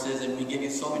resources, and we gave you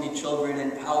so many children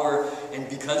and power, and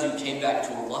because you came back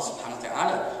to Allah subhanahu wa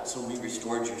ta'ala, so we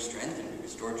restored your strength and we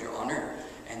restored your honor.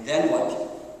 And then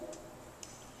what?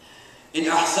 إِنْ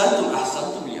أَحْسَنْتُمْ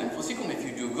أَحْسَنْتُمْ لِأَنفُسِكُمْ. If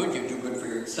you do good, you do good for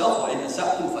yourself. وَإِنْ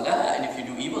أَسَأْتُمْ فَلَهَا. And if you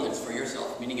do evil, it's for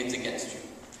yourself, meaning it's against you.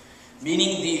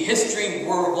 Meaning the history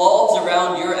revolves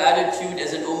around your attitude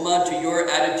as an ummah to your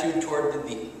attitude toward the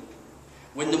deen.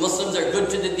 When the Muslims are good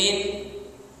to the deen,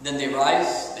 then they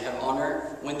rise, they have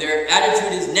honor. When their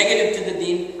attitude is negative to the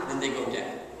deen, then they go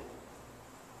down.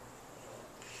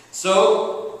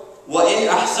 So, وَإِنْ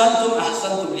أَحْسَنْتُمْ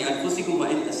أَحْسَنْتُمْ لِأَنفُسِكُمْ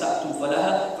وَإِنْ أَسَأْتُمْ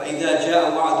فَلَهَا فَإِذَا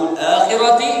جَاءَ وَعْدُ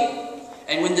الْآخِرَةِ.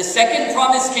 And when the second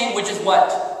promise came, which is what?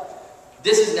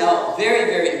 This is now very,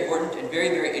 very important and very,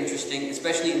 very interesting,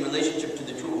 especially in relationship to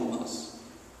the two ummahs.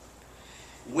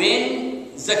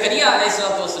 When Zakaria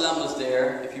ﷺ was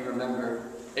there, if you remember,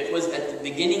 it was at the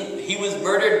beginning, he was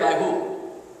murdered by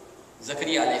who?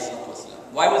 Zakaria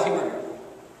ﷺ. Why was he murdered?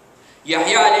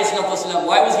 Yahya ﷺ,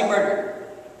 why was he murdered?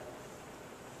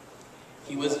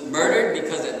 He was murdered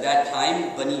because at that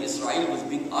time, Bani Israel was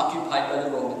being occupied by the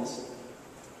Romans.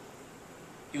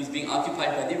 He was being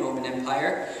occupied by the Roman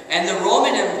Empire. And the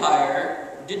Roman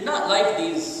Empire did not like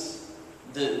the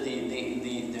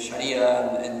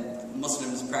Sharia and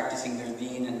Muslims practicing their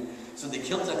deen. And so they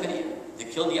killed Zakaria. They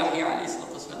killed Yahya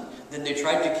ﷺ. Then they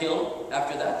tried to kill,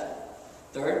 after that,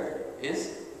 third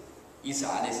is Isa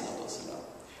ﷺ.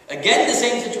 Again, the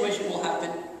same situation will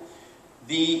happen.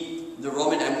 The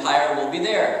Roman Empire will be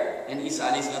there, and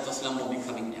Isa ﷺ will be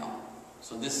coming down.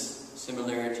 So this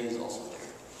similarity is also there.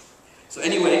 So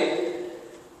anyway,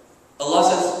 Allah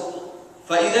says,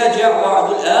 فَإِذَا جَاءَ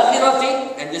وَعْدُ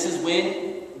الْآخِرَةِ. And this is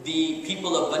when the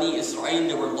people of Bani Israel,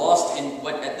 they were lost in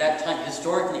what at that time,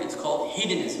 historically, it's called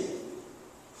hedonism.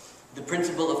 The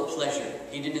principle of pleasure.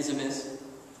 Hedonism is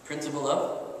principle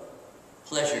of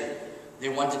pleasure. They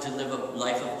wanted to live a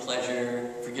life of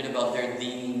pleasure, forget about their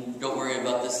deen, don't worry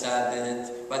about the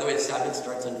Sabbath. By the way, the Sabbath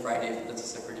starts on Friday, but that's a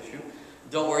separate issue.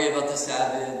 Don't worry about the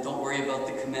Sabbath, don't worry about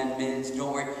the commandments,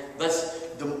 don't worry. But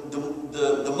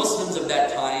the Muslims of that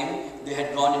time, they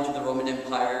had gone into the Roman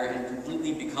Empire and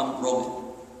completely become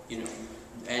Roman,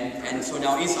 And so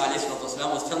now Isa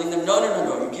ﷺ was telling them, no,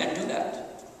 you can't do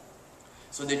that.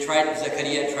 So they tried,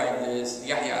 Zakaria tried this,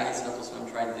 Yahya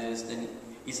ﷺ tried this, then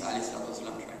Isa ﷺ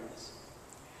tried this.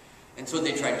 And so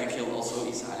they tried to kill also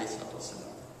Isa ﷺ.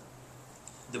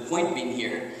 The point being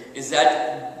here is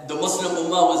that the Muslim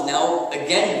Ummah was now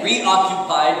again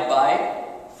reoccupied by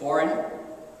foreign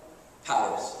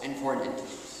powers and foreign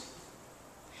entities.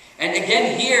 And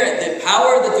again here, the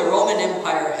power that the Roman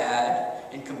Empire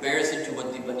had in comparison to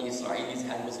what the Bani Israelis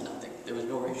had was nothing. There was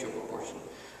no ratio proportion,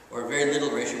 or very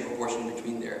little ratio proportion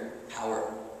between their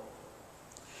power.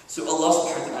 So Allah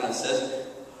subhanahu wa ta'ala says,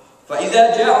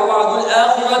 فَإِذَا جَاءَ وَعْدُ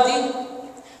الْآخِرَةِ.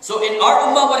 So in our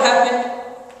ummah what happened?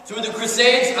 Through the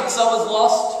Crusades, Aqsa was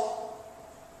lost,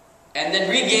 and then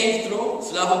regained through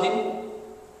Salahuddin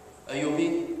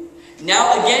Ayyubi.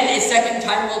 Now again a second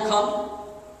time will come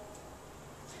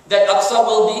that Aqsa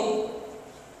will be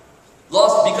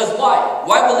lost. Because why?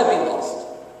 Why will it be lost?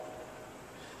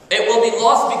 It will be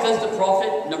lost because the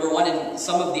Prophet, number one, in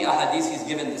some of the ahadith he's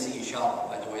given this ishara,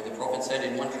 by the way. The Prophet said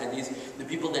in one hadith, the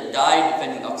people that die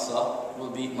defending Aqsa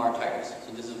will be martyrs.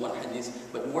 So this is one hadith,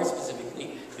 but more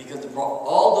specifically, because the Prophet,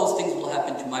 all those things will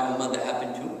happen to my ummah that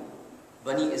happened to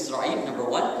Bani Israel, number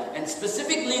one, and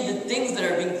specifically the things that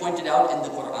are being pointed out in the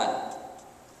Quran.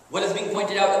 What is being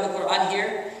pointed out in the Quran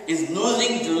here is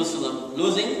losing Jerusalem,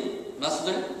 losing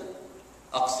Masjid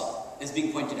al-Aqsa is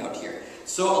being pointed out here.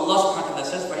 So Allah subhanahu wa ta'ala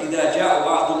says, فَإِذَا جَاءَ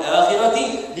وَعْدُ الْآخِرَةِ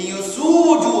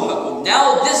لِيُسُوا وُجُوهَكُمْ.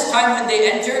 Now this time when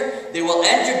they enter, they will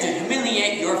enter to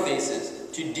humiliate your faces,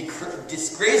 to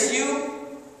disgrace you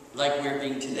like we're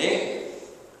being today.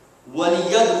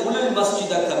 وَلِيَدْخُلُ الْمَسْجِدَ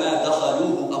كَمَا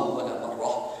دَخَلُوهُ أَوَّلَ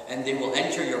مَرَّةٍ. And they will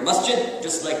enter your masjid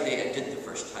just like they did the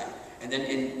first time. And then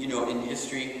in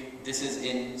history, this is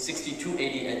in 62 AD,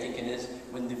 I think it is,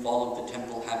 when the fall of the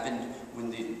temple happened,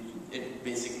 when it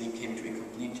basically came to a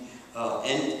complete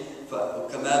end.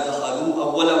 فَكَمَا دَخَلُوا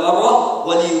أَوَّلَ مَرَّةٍ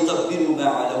وَلِيُتَبِّرُوا مَا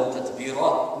عَلَوْا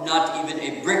تَتْبِيرًا. Not even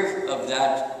a brick of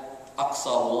that Aqsa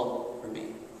will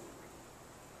remain.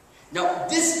 Now,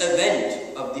 this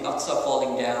event of the Aqsa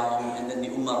falling down, and then the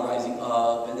Ummah rising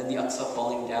up, and then the Aqsa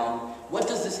falling down, what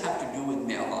does this have to do with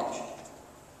Miraj?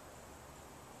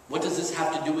 What does this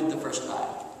have to do with the first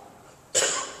ayah?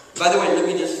 By the way, let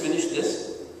me just finish this.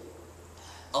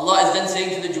 Allah is then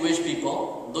saying to the Jewish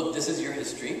people, look, this is your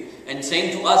history. And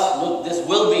saying to us, look, this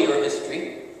will be your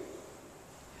history.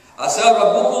 عَسَى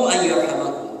رَبُّكُمْ أَن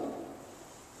يَرْحَمَكُمْ.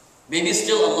 Maybe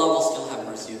still Allah will still have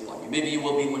mercy upon you. Maybe you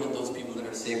will be one of those people that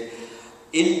are saved.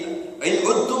 إِنْ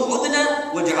عُدْتُمْ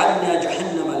عُدْنَا وَجْعَلْنَا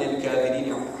جَهَنَّمَ لِلْكَافِرِينَ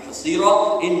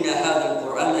حَصِيرًا إِنَّ هَذَا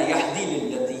الْقُرْآنَ يَهْدِي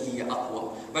لِلَّتِي هِيَ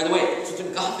أَقْوَمُ. By the way, Surah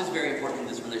Al-Kahf is very important in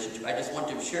this relationship. I just want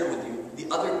to share with you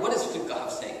what is Surah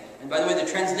Al-Kahf saying? And by the way, the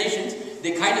translations,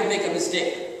 they kind of make a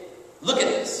mistake. Look at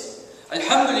this.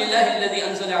 Alhamdulillah alladhi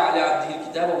anzala ala abdihi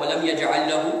al-kitaba wa lam yaj'al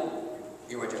lahu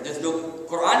iwaja. There's no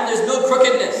Quran, there's no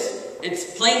crookedness.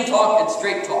 It's plain talk, it's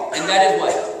straight talk. And that is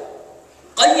what?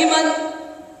 قَيِّمًا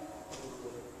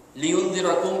لِيُنذِرَ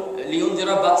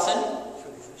بَأْسًا.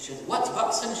 What's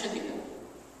بَأْسًا شَدِيدًا?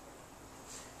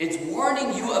 It's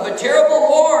warning you of a terrible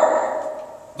war.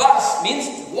 Ba's means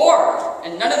war.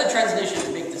 And none of the translations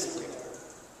make this clear.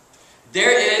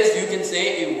 There is, you can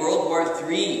say, a World War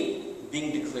III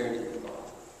being declared in the Quran.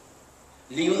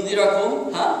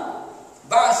 لِيُنذِرَكُمْ,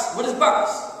 Ba's. What is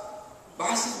Ba's?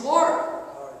 Ba's is war.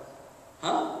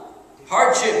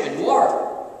 Hardship and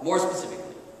war, more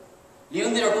specifically.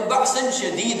 لِيُنذِرَكُمْ بَأْسًا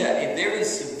شَدِيدًا. A very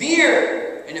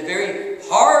severe and a very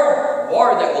hard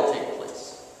war that will take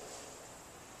place.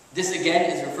 This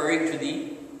again is referring to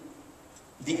the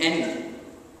end.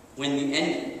 When the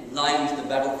end lines, the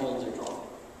battlefields are drawn.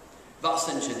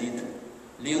 بَأْسًا شَدِيدًا.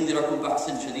 لِيُنذِرَكُمْ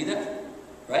بَأْسًا شَدِيدًا.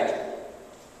 Right?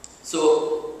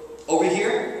 So, over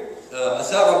here,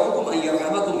 عَسَى رَبُّكُمْ أَن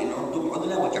يَرْحَمَكُمْ إِنْ عُدْتُمْ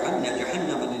عُدْنَا وَجَعَلْنَا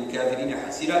جَهَنَّمَ لِلْكَافِرِينَ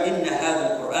حَصِيرًا إِنَّ هَذَا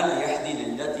الْقُرْآنَ يَهْدِي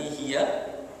لِلَّتِي هِيَ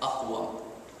أَقْوَمُ.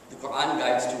 The Quran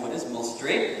guides to what is most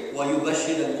straight.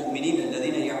 وَيُبَشِّرَ الْمُؤْمِنِينَ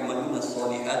الَّذِينَ يَعْمَلُونَ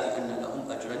الصَّالِحَاتِ أَنَّ لَهُمْ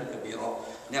أَجْرًا كَبِيرًا.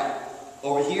 Now,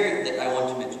 over here that I want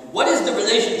to mention. What is the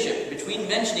relationship between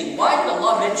mentioning, why did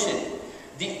Allah mention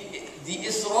the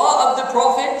Israa of the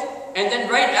Prophet, and then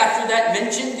right after that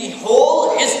mention the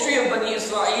whole history of Bani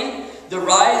Israel, the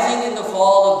rising and the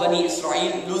fall of Bani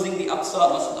Israel, losing the Aqsa,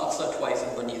 Masjid al-Aqsa twice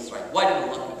of Bani Israel. Why did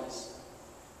Allah do this?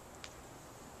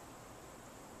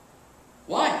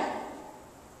 Why?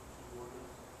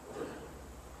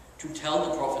 To tell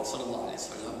the Prophet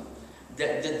ﷺ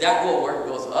that the da'wah work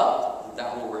goes up, the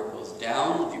da'wah work goes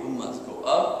down, the ummahs go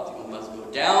up, the ummahs go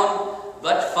down,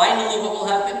 but finally what will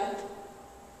happen?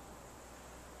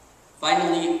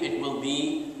 Finally it will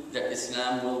be that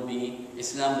Islam will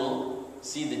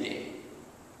see the day.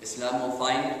 Islam will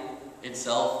find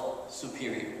itself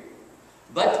superior.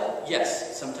 But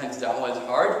yes, sometimes da'wah is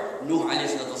hard. Nuh alayhi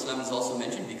salatu is also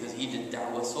mentioned because he did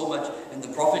da'wah so much, and the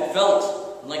Prophet felt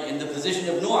like in the position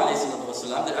of Nuh alayhi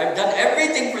salatu that I've done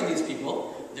everything for these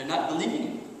people, they're not believing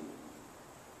me.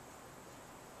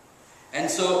 And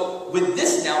so with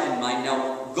this now in mind,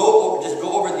 now just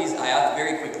go over these ayat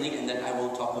very quickly, and then I will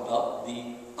talk about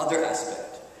the other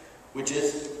aspect, which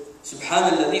is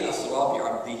Subhanalladhi asra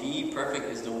bi'abdihi.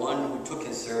 Perfect is the one who took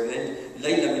his servant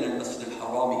Layla min al-Masjid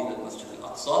al-Harami ila al-Masjid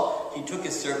al-Aqsa. He took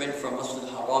his servant from Masjid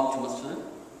al-Haram to Masjid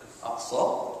al-Aqsa.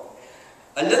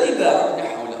 Alladhi barakna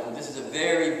hawlahu. This is a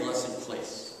very blessed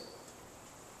place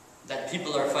that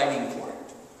people are fighting for.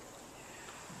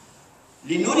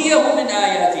 لِنُرِيَهُ مِنْ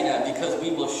آيَاتِنَا. Because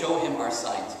we will show him our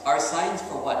signs. Our signs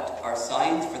for what? Our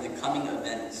signs for the coming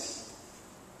events.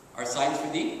 are signs for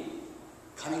the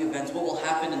coming events, what will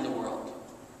happen in the world.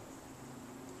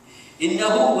 إِنَّهُ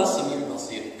وَالسَّمِيعُ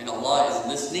الْبَصِيرُ. And Allah is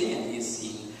listening and He is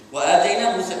seeing.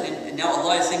 وَآتَيْنَا مُوسَى. And now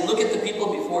Allah is saying, look at the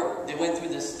people before they went through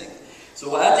this thing. So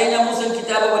وَآتَيْنَا مُوسَى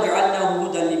الْكِتَابَ وَجَعَلْنَاهُ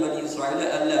هُدًى لِبَنِي إِسْرَائِيلَ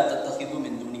أَلَّا تَتَّخِذُوا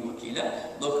مِن دُونِي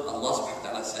وَكِيلًا. Look, Allah subhanahu wa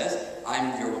ta'ala says,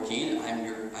 I'm your wakil, I'm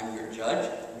your judge.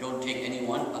 Don't take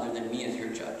anyone other than me as your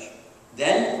judge.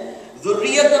 Then,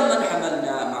 ذُرِّيَّةً مَنْ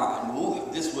حَمَلْنَا مَعَ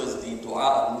نُوحٍ. This was the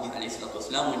dua of Nuh alayhi salatu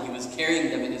wasalam when he was carrying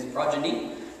them in his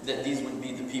progeny, that these would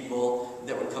be the people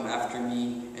that would come after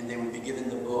me, and they would be given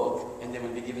the book, and they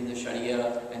would be given the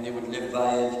sharia, and they would live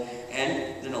by it.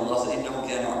 And then Allah said, إِنَّهُ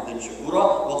كَانَ عَبْدًا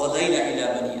شَكُورًا وَقَضَيْنَا إِلَى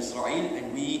بَنِي إِسْرَائِيلَ.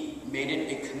 And we made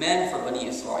it a command for Bani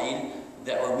Israel,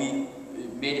 that, or we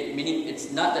made it, meaning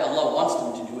it's not that Allah wants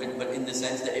them to do it, but in the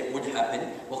sense that it would happen.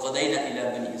 وَقَضَيْنَا إِلَى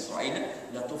بَنِي إِسْرَائِيلَ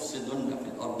لَتُفْسِدُنَّ فِي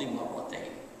الْأَرْضِ مَرَّتَيْنِ.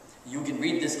 You can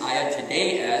read this ayah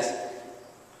today as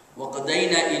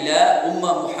وَقَضَيْنَا إِلَى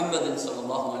أُمَّةِ مُحَمَّدٍ صَلَّى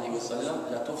اللَّهُ عَلَيْهِ وَسَلَّمَ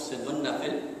لَتُفْسِدُنَّ فِي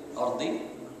الْأَرْضِ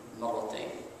مَرَّتَيْنِ.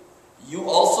 You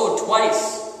also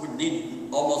twice would need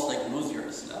almost like lose your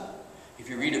Islam. If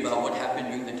you read about what happened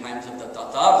during the times of the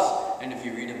Tatars, and if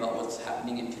you read about what's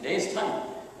happening in today's time,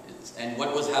 and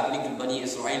what was happening to Bani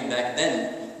Israel back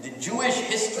then, the Jewish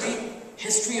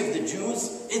history of the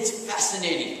Jews, it's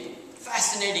fascinating.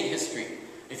 Fascinating history.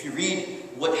 If you read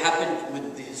what happened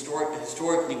with the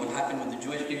historically what happened with the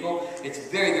Jewish people, it's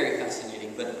very, very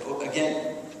fascinating. But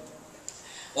again,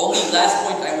 only last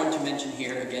point I want to mention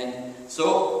here again.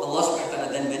 So Allah subhanahu wa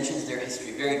ta'ala then mentions their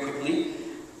history very quickly.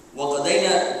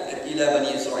 وَقَضَيْنَا إِلَى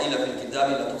بَنِي إِسْرَائِيلَ فِي الْكِتَابِ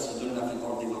لَتُفْسِدُنَّ فِي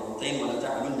الْأَرْضِ مَرَّتَيْنِ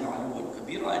وَلَتَعْلُنَّ عَلُوًّا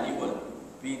كَبِيرًا. And you will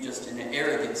be just in an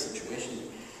arrogant situation.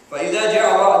 فَإِذَا جَاءَ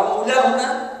وَعْدُ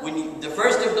أُولَاهُمَا. When the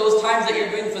first of those times that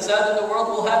you're doing fasad in the world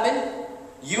will happen,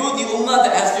 you, the ummah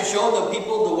that has to show the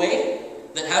people the way,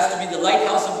 that has to be the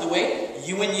lighthouse of the way,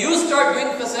 when you start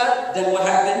doing fasad, then what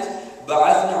happens?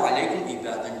 بَعَثْنَا عَلَيْكُمْ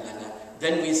إِبَادًا لَنَا.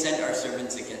 Then we send our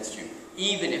servants against you.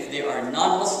 Even if they are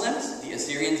non-Muslims, the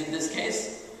Assyrians in this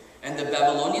case, and the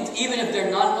Babylonians, even if they're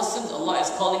non-Muslims, Allah is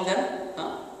calling them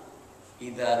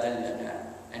إِبَادًا لَنَا.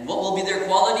 And what will be their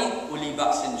quality? أُولِي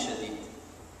بَأْسٍ شَدِيدٍ.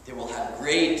 They will have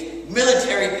great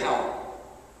military power.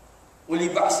 أُولِي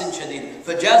بَأْسٍ شَدِيدٍ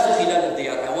فَجَاسُوا خِلَالَ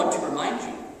الدِّيَارِ. I want to remind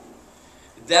you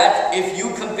that if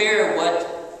you compare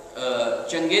what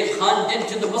Genghis Khan did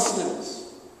to the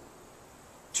Muslims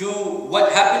to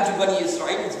what happened to Bani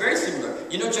Israel, it's very similar.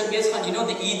 You know Genghis Khan, you know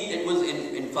the Eid, it was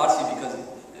in Farsi, because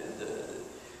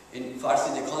in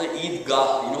Farsi they call it Eid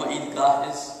Gah. You know what Eid Gah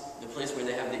is? The place where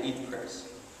they have the Eid prayers.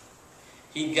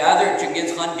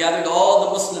 Genghis Khan gathered all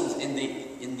the Muslims in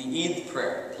the Eid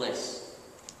prayer place.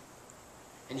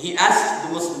 And he asked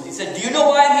the Muslims, he said, do you know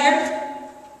why I'm here?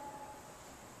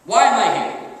 Why am I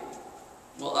here?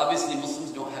 Well, obviously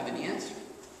Muslims don't have any answer.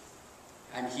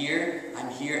 I'm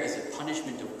here as a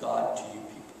punishment of God to you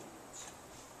people.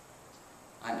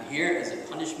 I'm here as a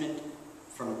punishment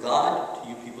from God to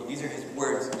you people. These are his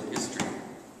words in history.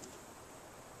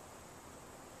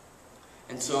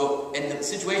 And so, in the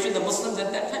situation, the Muslims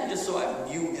at that time, just so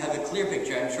you have a clear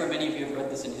picture, I'm sure many of you have read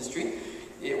this in history,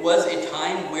 it was a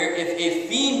time where if a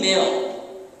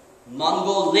female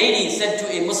Mongol lady said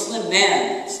to a Muslim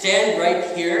man, stand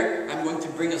right here, I'm going to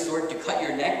bring a sword to cut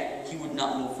your neck, he would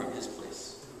not move from his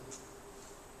place.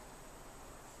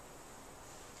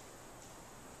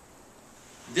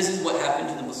 This is what happened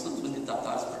to the Muslims when the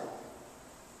Tatars were.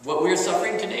 What we're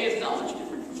suffering today is not much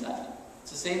different from that.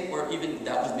 It's the same, or even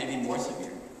that was maybe more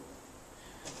severe.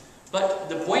 But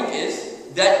the point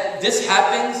is that this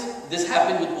happened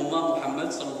with Ummah Muhammad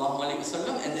sallallahu alayhi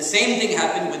wasallam, and the same thing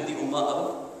happened with the Ummah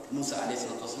of Musa alayhi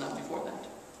wasallam before that.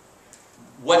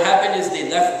 What happened is they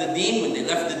left the deen. When they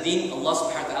left the deen, Allah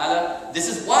subhanahu wa ta'ala, this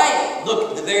is why,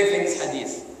 look, the very famous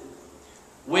hadith.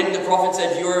 When the Prophet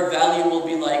said, your value will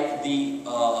be like the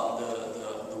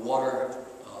water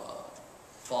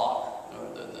fog,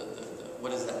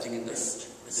 what is that thing in this?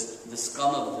 The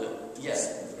scum of the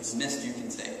mist, you can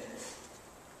say.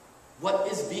 What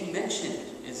is being mentioned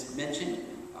is mentioned,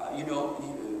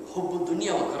 حُبُّ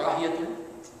الدُّنْيَا وَكَرَاهِيَةُ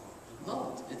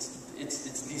الْمَوْتِ.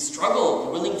 It's the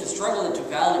struggle, willing to struggle and to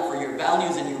value for your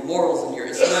values and your morals and your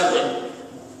Islam, and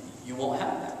you won't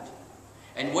have that.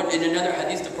 And what in another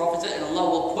hadith the Prophet said, and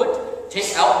Allah will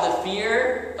take out the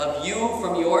fear of you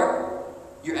from your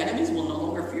enemies will no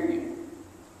longer fear you.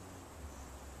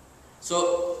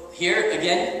 So here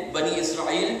again, Bani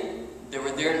Israel, they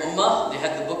were there in Ummah, they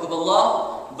had the book of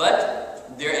Allah,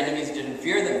 but their enemies didn't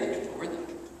fear them, they took over them.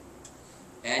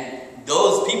 And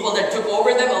those people that took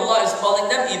over them, Allah is calling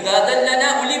them, إِذَا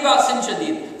ذَلَّنَا أُولِي بَعْسٍ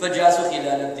شَدِيدٍ فَجَاسُوا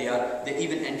خِلَالَ الدِّيَارِ. They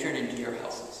even entered into your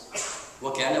houses.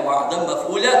 وَكَانَ وَعْدًا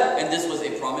مَفْعُولًا. And this was a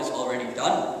promise already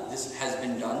done. This has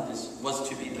been done. This was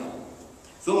to be done.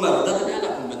 ثُمَّ رَدَدْنَا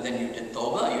لَكُمْ. But then you did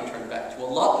tawbah, you turned back to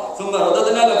Allah. ثُمَّ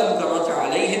رَدَدْنَا لَكُمْ كَرَّةَ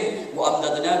عَلَيْهِمْ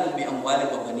وَأَمْدَدْنَاكُمْ بِأَمْوَالٍ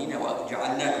وَبَنِينَ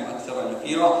وَجَعَلْنَاكُمْ أَكْثَرَ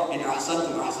نَفِيرًا إِنْ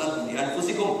أَحْسَنْتُمْ أَحْسَنْتُمْ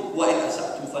لِأَنفُسِكُمْ وَإِنْ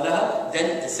أَسَأْتُمْ فَلَهَا.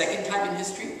 Then the second time in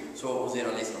history, so Uzair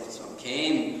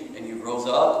came and you rose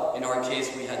up. In our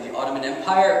case, we had the Ottoman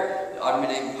Empire. The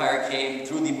Ottoman Empire came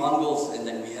through the Mongols, and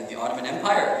then we had the Ottoman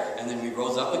Empire, and then we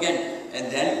rose up again.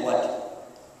 And then what?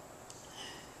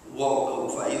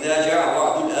 فَإِذَا جَاءَ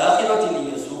وَعْدُ الْآخِرَةِ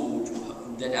لِيَسُوءُ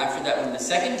وُجُوهَكُمْ. Then after that, when the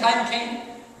second time came,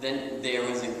 then there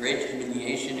was a great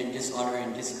humiliation and dishonor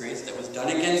and disgrace that was done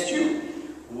against you.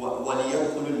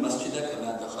 وَلِيَدْخُلُوا الْمَسْجِدَ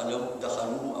كَمَا دَخَلُوهُ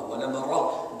أَوَّلَ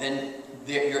مَرَّةٍ. Then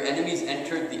your enemies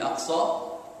entered the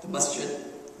Aqsa, the masjid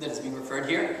that is being referred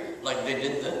here, like they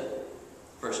did the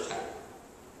first time.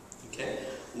 Okay?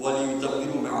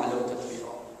 وَلِيُتَبِّرُوا مَا عَلَوْا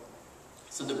تَتْبِيرًا.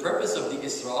 So the purpose of the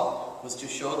Israa was to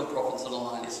show the Prophet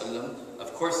ﷺ,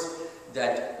 of course,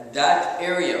 that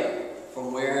area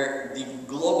from where the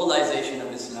globalization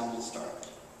of Islam will start.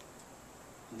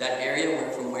 That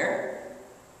area from where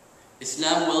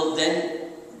Islam will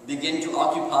then begin to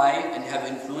occupy and have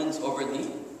influence over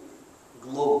the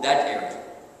globe, that area.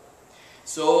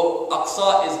 So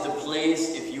Aqsa is the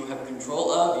place, if you have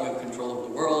control of, you have control of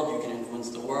the world, you can influence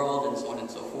the world, and so on and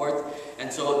so forth.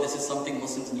 And so this is something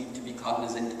Muslims need to be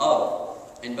cognizant of.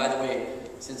 And by the way,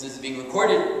 since this is being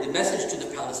recorded, the message to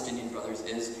the Palestinian brothers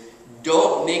is,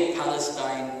 don't make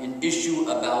Palestine an issue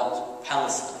about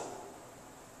Palestine.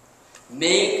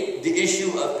 Make the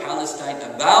issue of Palestine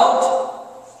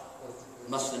about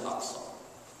Masjid al-Aqsa.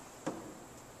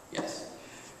 Yes.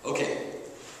 Okay.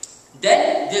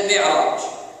 Then the Miraj.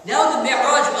 Now the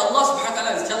Miraj, Allah subhanahu wa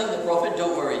ta'ala is telling the Prophet,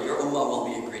 don't worry, your ummah will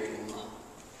be a great ummah.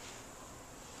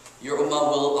 Your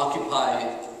ummah will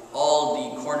occupy all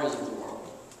the corners of the world.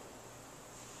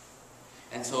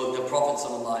 And so the Prophet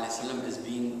ﷺ is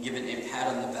being given a pat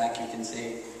on the back, you can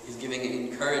say. He's giving an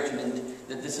encouragement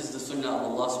that this is the sunnah of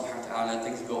Allah subhanahu wa ta'ala.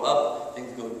 Things go up,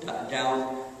 things go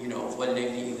down. You know,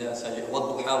 وَاللَّيْلِ إِذَا سَجَى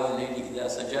وَالضُّحَى وَاللَّيْلِ إِذَا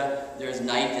سَجَى. There's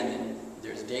night and then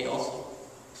there's day also.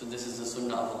 So this is the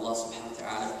sunnah of Allah subhanahu wa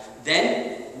ta'ala.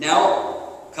 Then,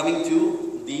 now, coming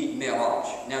to the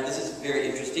Miraj. Now this is very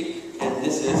interesting, and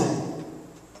this is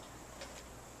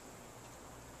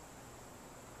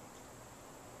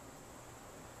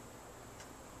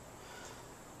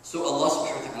so Allah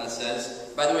subhanahu wa ta'ala says,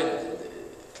 by the way,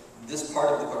 this part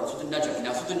of the Quran, Surah Al-Najm.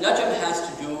 Now Surah Al-Najm has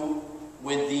to do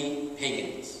with the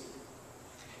pagans.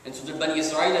 And Surah Bani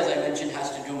Israel, as I mentioned,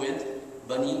 has to do with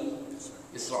Bani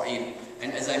Israel.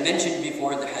 And as I mentioned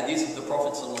before, the hadith of the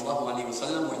Prophet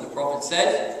ﷺ, where the Prophet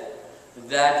said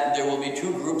that there will be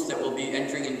two groups that will be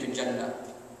entering into Jannah.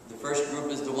 The first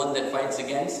group is the one that fights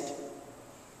against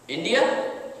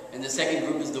India, and the second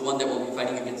group is the one that will be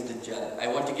fighting against Dajjal. I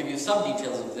want to give you some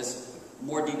details of this,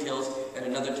 more details at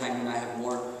another time when I have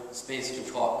more space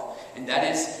to talk. And that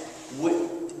is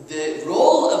the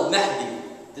role of Mahdi.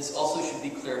 This also should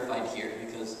be clarified here,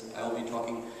 because I will be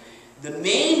talking. The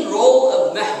main role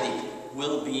of Mahdi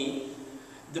will be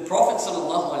the Prophet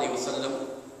ﷺ.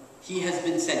 He has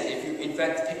been sent. If you in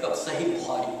fact pick up Sahih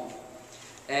Bukhari,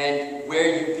 and where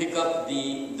you pick up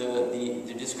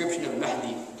the description of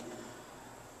Mahdi,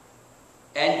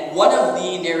 and one of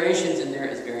the narrations in there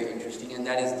is very interesting, and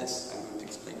that is this. I'm going to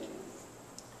explain to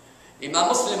you. Imam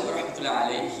Muslim, rahmatullahi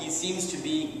alayhi, he seems to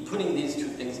be putting these two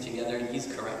things together, and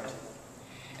he's correct.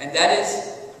 And that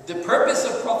is, the purpose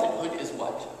of prophethood is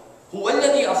what?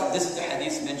 This is the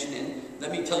hadith mentioned in,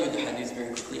 let me tell you the hadith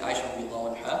very quickly. Aisha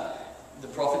radiallahu anha, the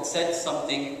Prophet said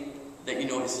something that, you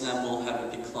know, Islam will have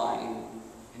a decline.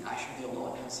 And Aisha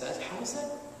radiallahu anha says, how is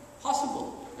that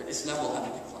possible, that Islam will have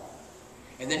a decline?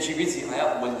 And then she reads the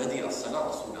ayah, وَالَّذِي أَرْسَلَ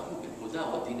رَسُولَهُ بِالْهُدَى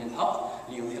وَدِينِ الْحَقِّ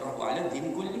لِيُظْهِرَهُ عَلَى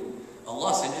الدِّينِ كُلِّهِ.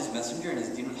 Allah sent His messenger and His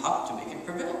deen al-haq to make it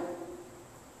prevail.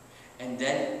 And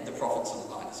then the Prophet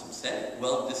ﷺ said,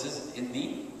 well, this is in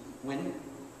the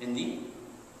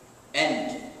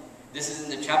end. This is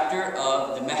in the chapter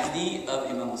of the Mahdi of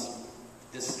Imam Muslim.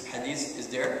 This hadith is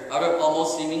there,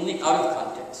 almost seemingly out of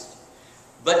context.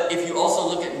 But if you also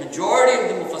look at majority of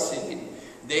the Mufassirin,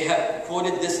 they have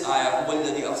quoted this ayah,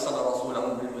 وَالَّذِي أَرْسَلَ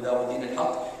رَسُولَهُ بِالْهُدَى وَدِينِ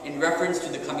الْحَقِّ, in reference to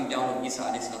the coming down of Isa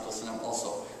ﷺ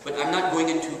also. But I'm not going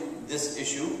into this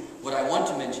issue. What I want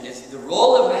to mention is the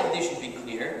role of Mahdi should be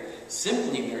clear.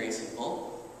 Simply, very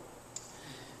simple.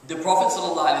 The Prophet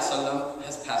ﷺ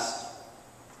has passed,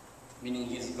 meaning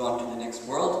he's gone to the next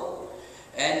world.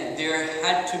 And there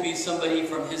had to be somebody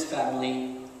from his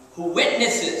family who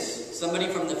witnesses, somebody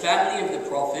from the family of the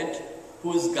Prophet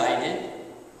who is guided,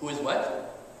 who is what?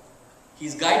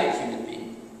 He's guided human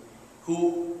being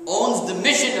who owns the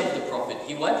mission of the Prophet.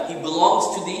 He what? He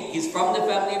belongs to he's from the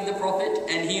family of the Prophet,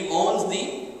 and he owns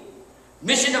the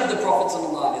mission of the Prophet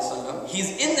ﷺ.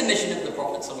 He's in the mission of the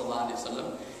Prophet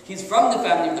ﷺ. He's from the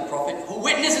family of the Prophet, who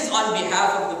witnesses on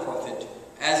behalf of the Prophet,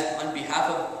 as on behalf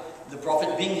of the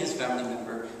Prophet being his family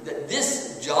member, that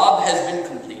this job has been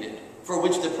completed, for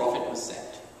which the Prophet was sent.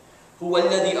 هُوَ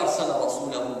الَّذِي أَرْسَلَ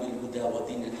رَسُولَهُ بِالْهُدَى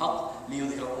وَدِينِ الْحَقِّ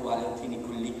لِيُظْهِرَهُ عَلَى الدِّينِ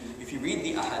كُلِّهِ. If you read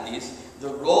the ahadith, the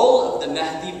role of the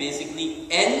Mahdi basically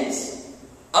ends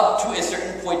up to a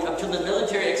certain point. Up to the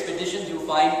military expeditions, you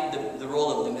find the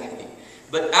role of the Mahdi.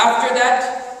 But after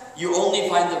that, you only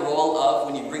find the role of,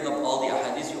 when you bring up all the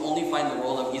ahadith, you only find the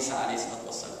role of Isa alayhi salatu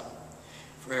wasalam.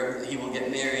 Where he will get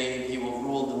married, he will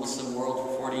rule the Muslim world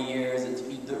for 40 years.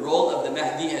 The role of the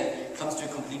Mahdi comes to a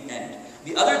complete end.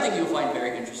 The other thing you'll find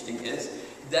very interesting is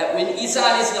that when Isa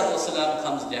alayhi salatu wasalam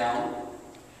comes down,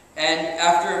 and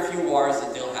after a few wars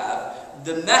that they'll have,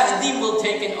 the Mahdi will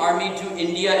take an army to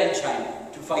India and China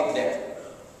to fight there.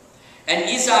 And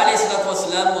Isa alayhi salatu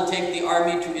wasalam will take the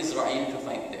army to Israel to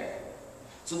fight there.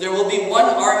 So there will be one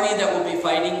army that will be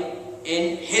fighting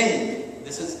in Hind.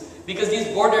 This is because these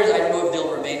borders, I don't know if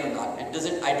they'll remain or not.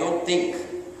 I don't think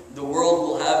the world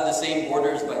will have the same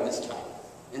borders by this time.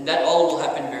 And that all will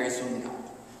happen very soon now.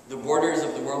 The borders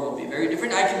of the world will be very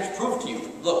different. I can prove to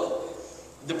you. Look,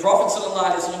 the Prophet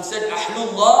ﷺ said,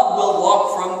 Ahlullah will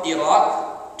walk from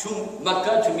Iraq to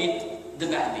Mecca to meet the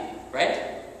Mahdi. Right?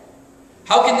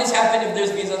 How can this happen if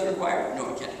there's visas required?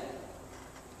 No, it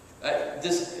can't.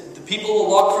 The people will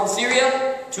walk from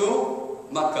Syria to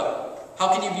Mecca.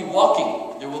 How can you be walking?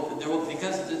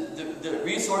 Because the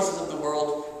resources of the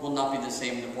world will not be the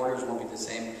same. The borders won't be the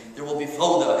same. There will be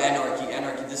fawda, anarchy.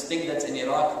 This thing that's in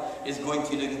Iraq is going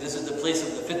to, this is the place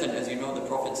of the fitna, as you know, the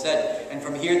Prophet said. And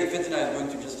from here, the fitna is going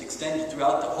to just extend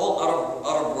throughout the whole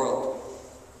Arab world.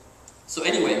 So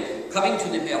anyway, coming to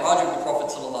the Miraj of the Prophet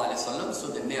ﷺ, so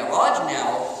the Miraj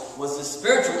now was the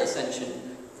spiritual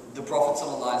ascension the Prophet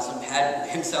ﷺ had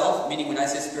himself, meaning when I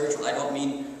say spiritual, I don't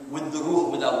mean with the ruh,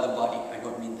 without the body. I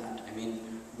don't mean that. I mean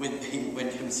with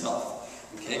himself.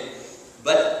 Okay?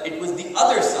 But it was the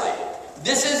other side.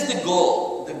 This is the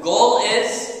goal. The goal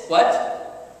is what?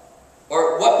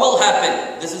 Or what will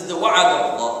happen? This is the wa'ad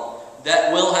of Allah.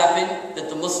 That will happen, that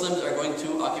the Muslims are going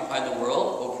to occupy the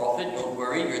world. O Prophet, don't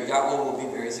worry, your da'wah will be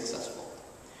very successful.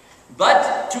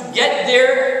 But to get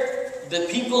there, the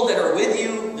people that are with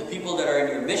you, the people that are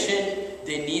in your mission,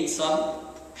 they need some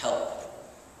help.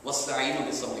 وَاسْتَعِينُوا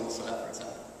بِالصَّبْرِ وَالصَّلَاةِ, for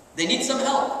example. They need some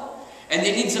help. And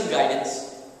they need some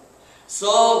guidance.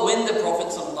 So when the Prophet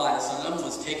ﷺ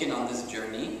was taken on this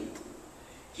journey,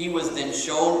 he was then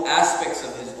shown aspects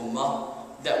of his ummah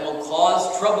that will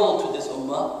cause trouble to this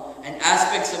ummah, and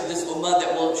aspects of this ummah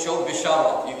that will show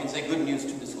bishara. You can say good news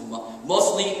to this ummah.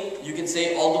 Mostly, you can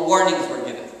say all the warnings were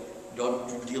given.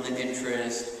 Don't deal in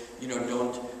interest,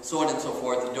 don't, so on and so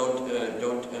forth.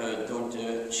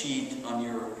 Don't cheat on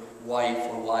your wife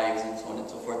or wives, and so on and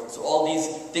so forth. So all these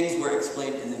things were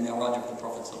explained in the Miraj of the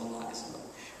Prophet ﷺ.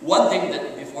 One thing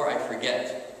that, before I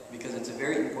forget, because it's a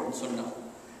very important sunnah,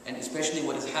 and especially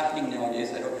what is happening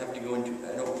nowadays, I can't go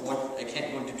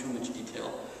into too much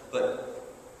detail, but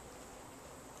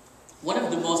one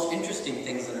of the most interesting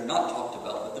things that are not talked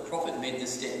about, but the Prophet made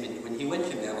this statement when he went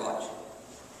to Miraj.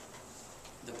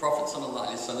 The Prophet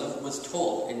ﷺ was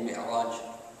told in Miraj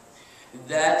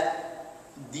that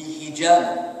the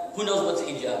hijama, who knows what's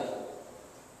hijama?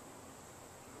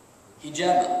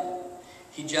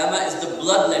 Hijama is the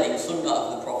bloodletting sunnah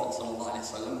of the Prophet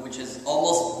ﷺ, which is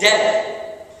almost dead.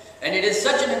 And it is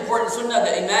such an important sunnah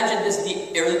that imagine this, the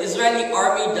Israeli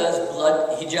army does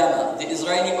blood hijama. The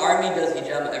Israeli army does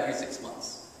hijama every 6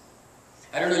 months.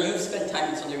 I don't know, you've spent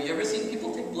time in Saudi Arabia. Have you ever seen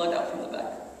people take blood out from the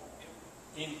back?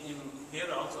 In here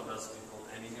also does people,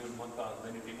 and in Makkah,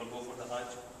 when people go for the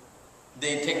Hajj,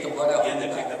 they take the blood out from the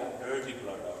back. They take the dirty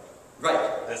blood out.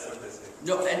 Right. That's what they say.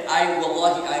 No, and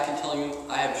wallahi, I can tell you,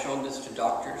 I have shown this to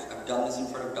doctors. I've done this in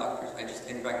front of doctors. I just,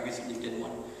 in fact, recently did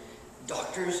one.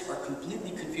 Doctors are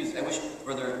completely confused. I wish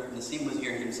Brother Naseem was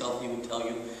here himself, he would tell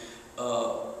you.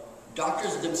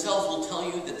 Doctors themselves will tell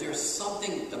you that there's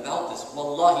something about this.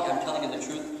 Wallahi, I'm telling you the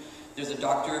truth. There's a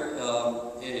doctor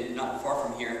not far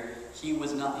from here. He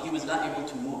was not able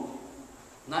to move.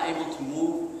 Not able to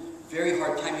move. Very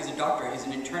hard time. He's a doctor. He's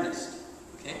an internist.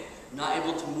 Okay? Not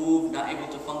able to move. Not able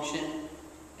to function.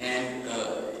 And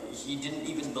he didn't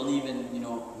even believe in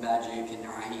magic and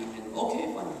rahim and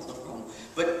okay, fine, that's no problem.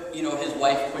 But his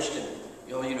wife pushed him.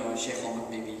 Sheikh Omar,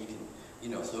 maybe he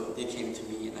can. So they came to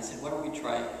me and I said, why don't we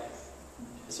try?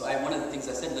 So one of the things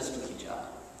I said, let's do hijab.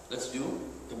 Let's do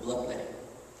the bloodletting.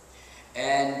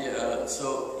 And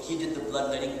so he did the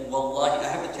bloodletting. Wallahi, I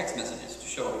have the text messages to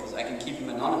show because I can keep him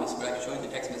anonymous, but I can show you the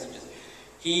text messages.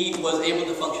 He was able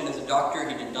to function as a doctor.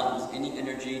 He did not lose any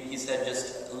energy. He said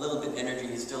just a little bit energy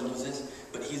he still loses,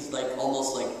 but he's like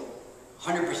almost like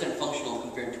 100% functional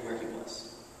compared to where he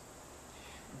was.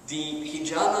 The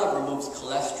hijama removes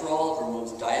cholesterol,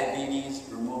 removes diabetes,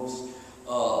 removes,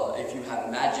 if you have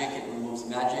magic, it removes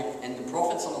magic. And the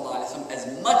Prophet ﷺ,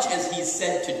 as much as he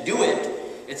said to do it,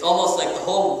 it's almost like the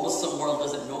whole Muslim world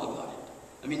doesn't know about it.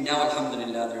 I mean, now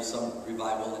alhamdulillah, there's some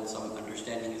revival and some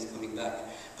understanding is coming back.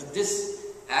 But this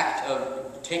act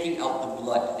of taking out the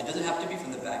blood, it doesn't have to be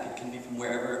from the back, it can be from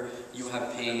wherever you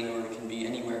have pain, or it can be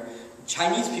anywhere.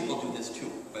 Chinese people do this too,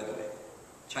 by the way.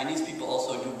 Chinese people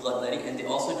also do bloodletting, and they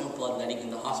also do bloodletting in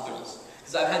the hospitals.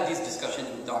 Because I've had these discussions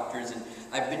with doctors, and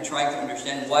I've been trying to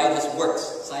understand why this works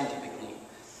scientifically.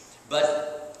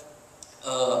 But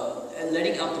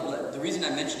letting out the blood, the reason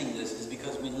I'm mentioning this is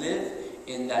because we live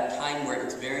in that time where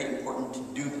it's very important to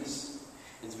do this.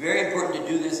 It's very important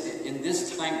to do this in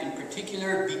this time in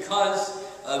particular because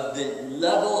of the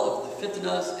level of the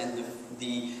fitnas and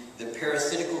the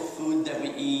parasitical food that we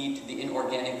eat, the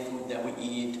inorganic food that we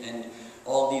eat, and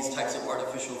all these types of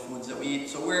artificial foods that we eat.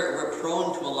 So we're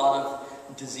prone to a lot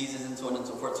of diseases and so on and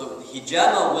so forth. So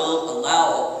hijama will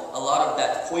allow a lot of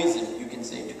that poison, you can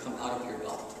say, to come out of your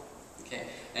body. Okay?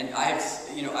 And I have,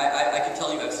 I can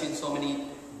tell you I've seen so many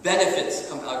benefits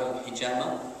come out of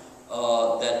hijama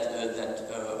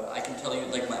that I can tell you,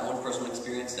 like my own personal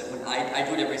experience, that when I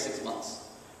do it every 6 months.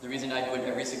 The reason I do it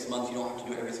every 6 months, you don't have to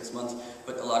do it every 6 months,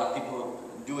 but a lot of people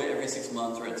do it every 6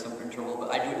 months or at some interval,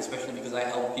 but I do it especially because I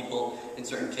help people in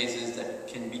certain cases that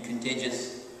can be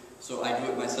contagious, so I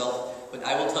do it myself. But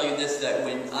I will tell you this, that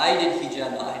when I did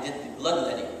hijama, I did the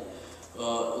bloodletting.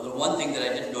 The one thing that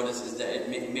I did notice is that it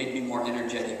made me more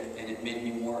energetic, and it made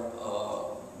me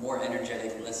more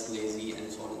energetic, less lazy,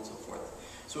 and so on and so forth.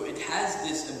 So it has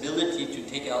this ability to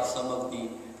take out some of the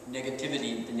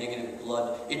negativity, the negative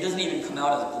blood. It doesn't even come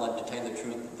out as blood, to tell you the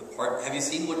truth. Have you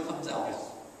seen what comes out?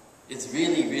 It's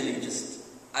really, really just.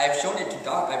 I've shown it to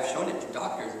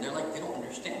doctors, and they're like, they don't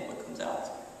understand what comes out.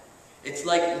 It's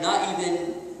like not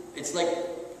even. It's like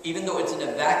even though it's in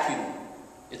a vacuum,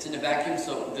 it's in a vacuum.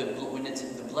 So when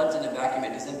the blood's in a vacuum,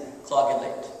 it doesn't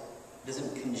coagulate, it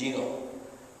doesn't congeal,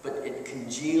 but it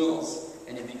congeals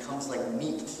and it becomes like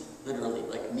meat, literally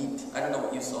like meat. I don't know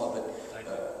what you saw, but.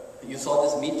 You saw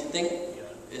this meat thing?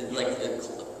 Yeah.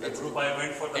 The group I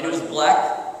went for, and it was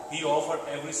black? He offered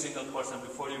every single person,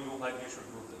 before you do Hajj, you should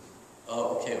do this.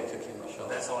 Oh, okay, mashallah.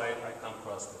 That's how I come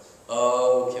across this.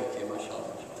 Oh, okay, mashallah,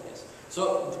 yes.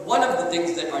 So, one of the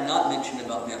things that are not mentioned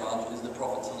about Miraj is the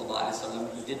Prophet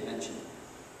ﷺ, he did mention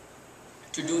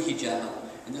to do hijama.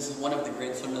 And this is one of the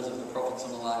great sunnahs of the Prophet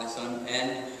ﷺ,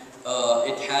 and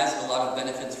it has a lot of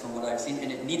benefits from what I've seen,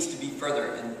 and it needs to be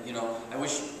further. And I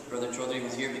wish Brother Chaudhry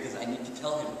was here because I need to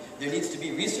tell him. There needs to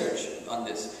be research on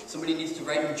this. Somebody needs to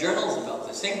write in journals about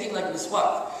this. Same thing like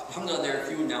miswak. Alhamdulillah, there are a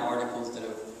few now articles that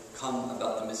have come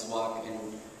about the miswak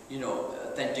in,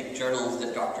 authentic journals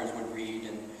that doctors would read,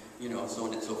 and, so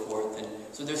on and so forth. And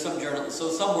so there's some journals, so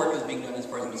some work is being done as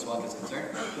far as miswak is concerned.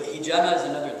 But hijama is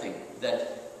another thing,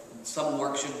 that some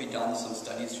work should be done, some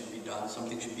studies should be done,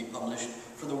 something should be published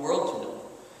for the world to know.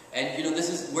 And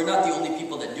we're not the only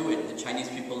people that do it. The Chinese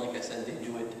people, like I said, they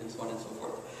do it, and so on and so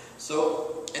forth.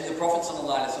 So, and the Prophet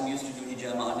ﷺ used to do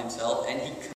hijama on himself, and he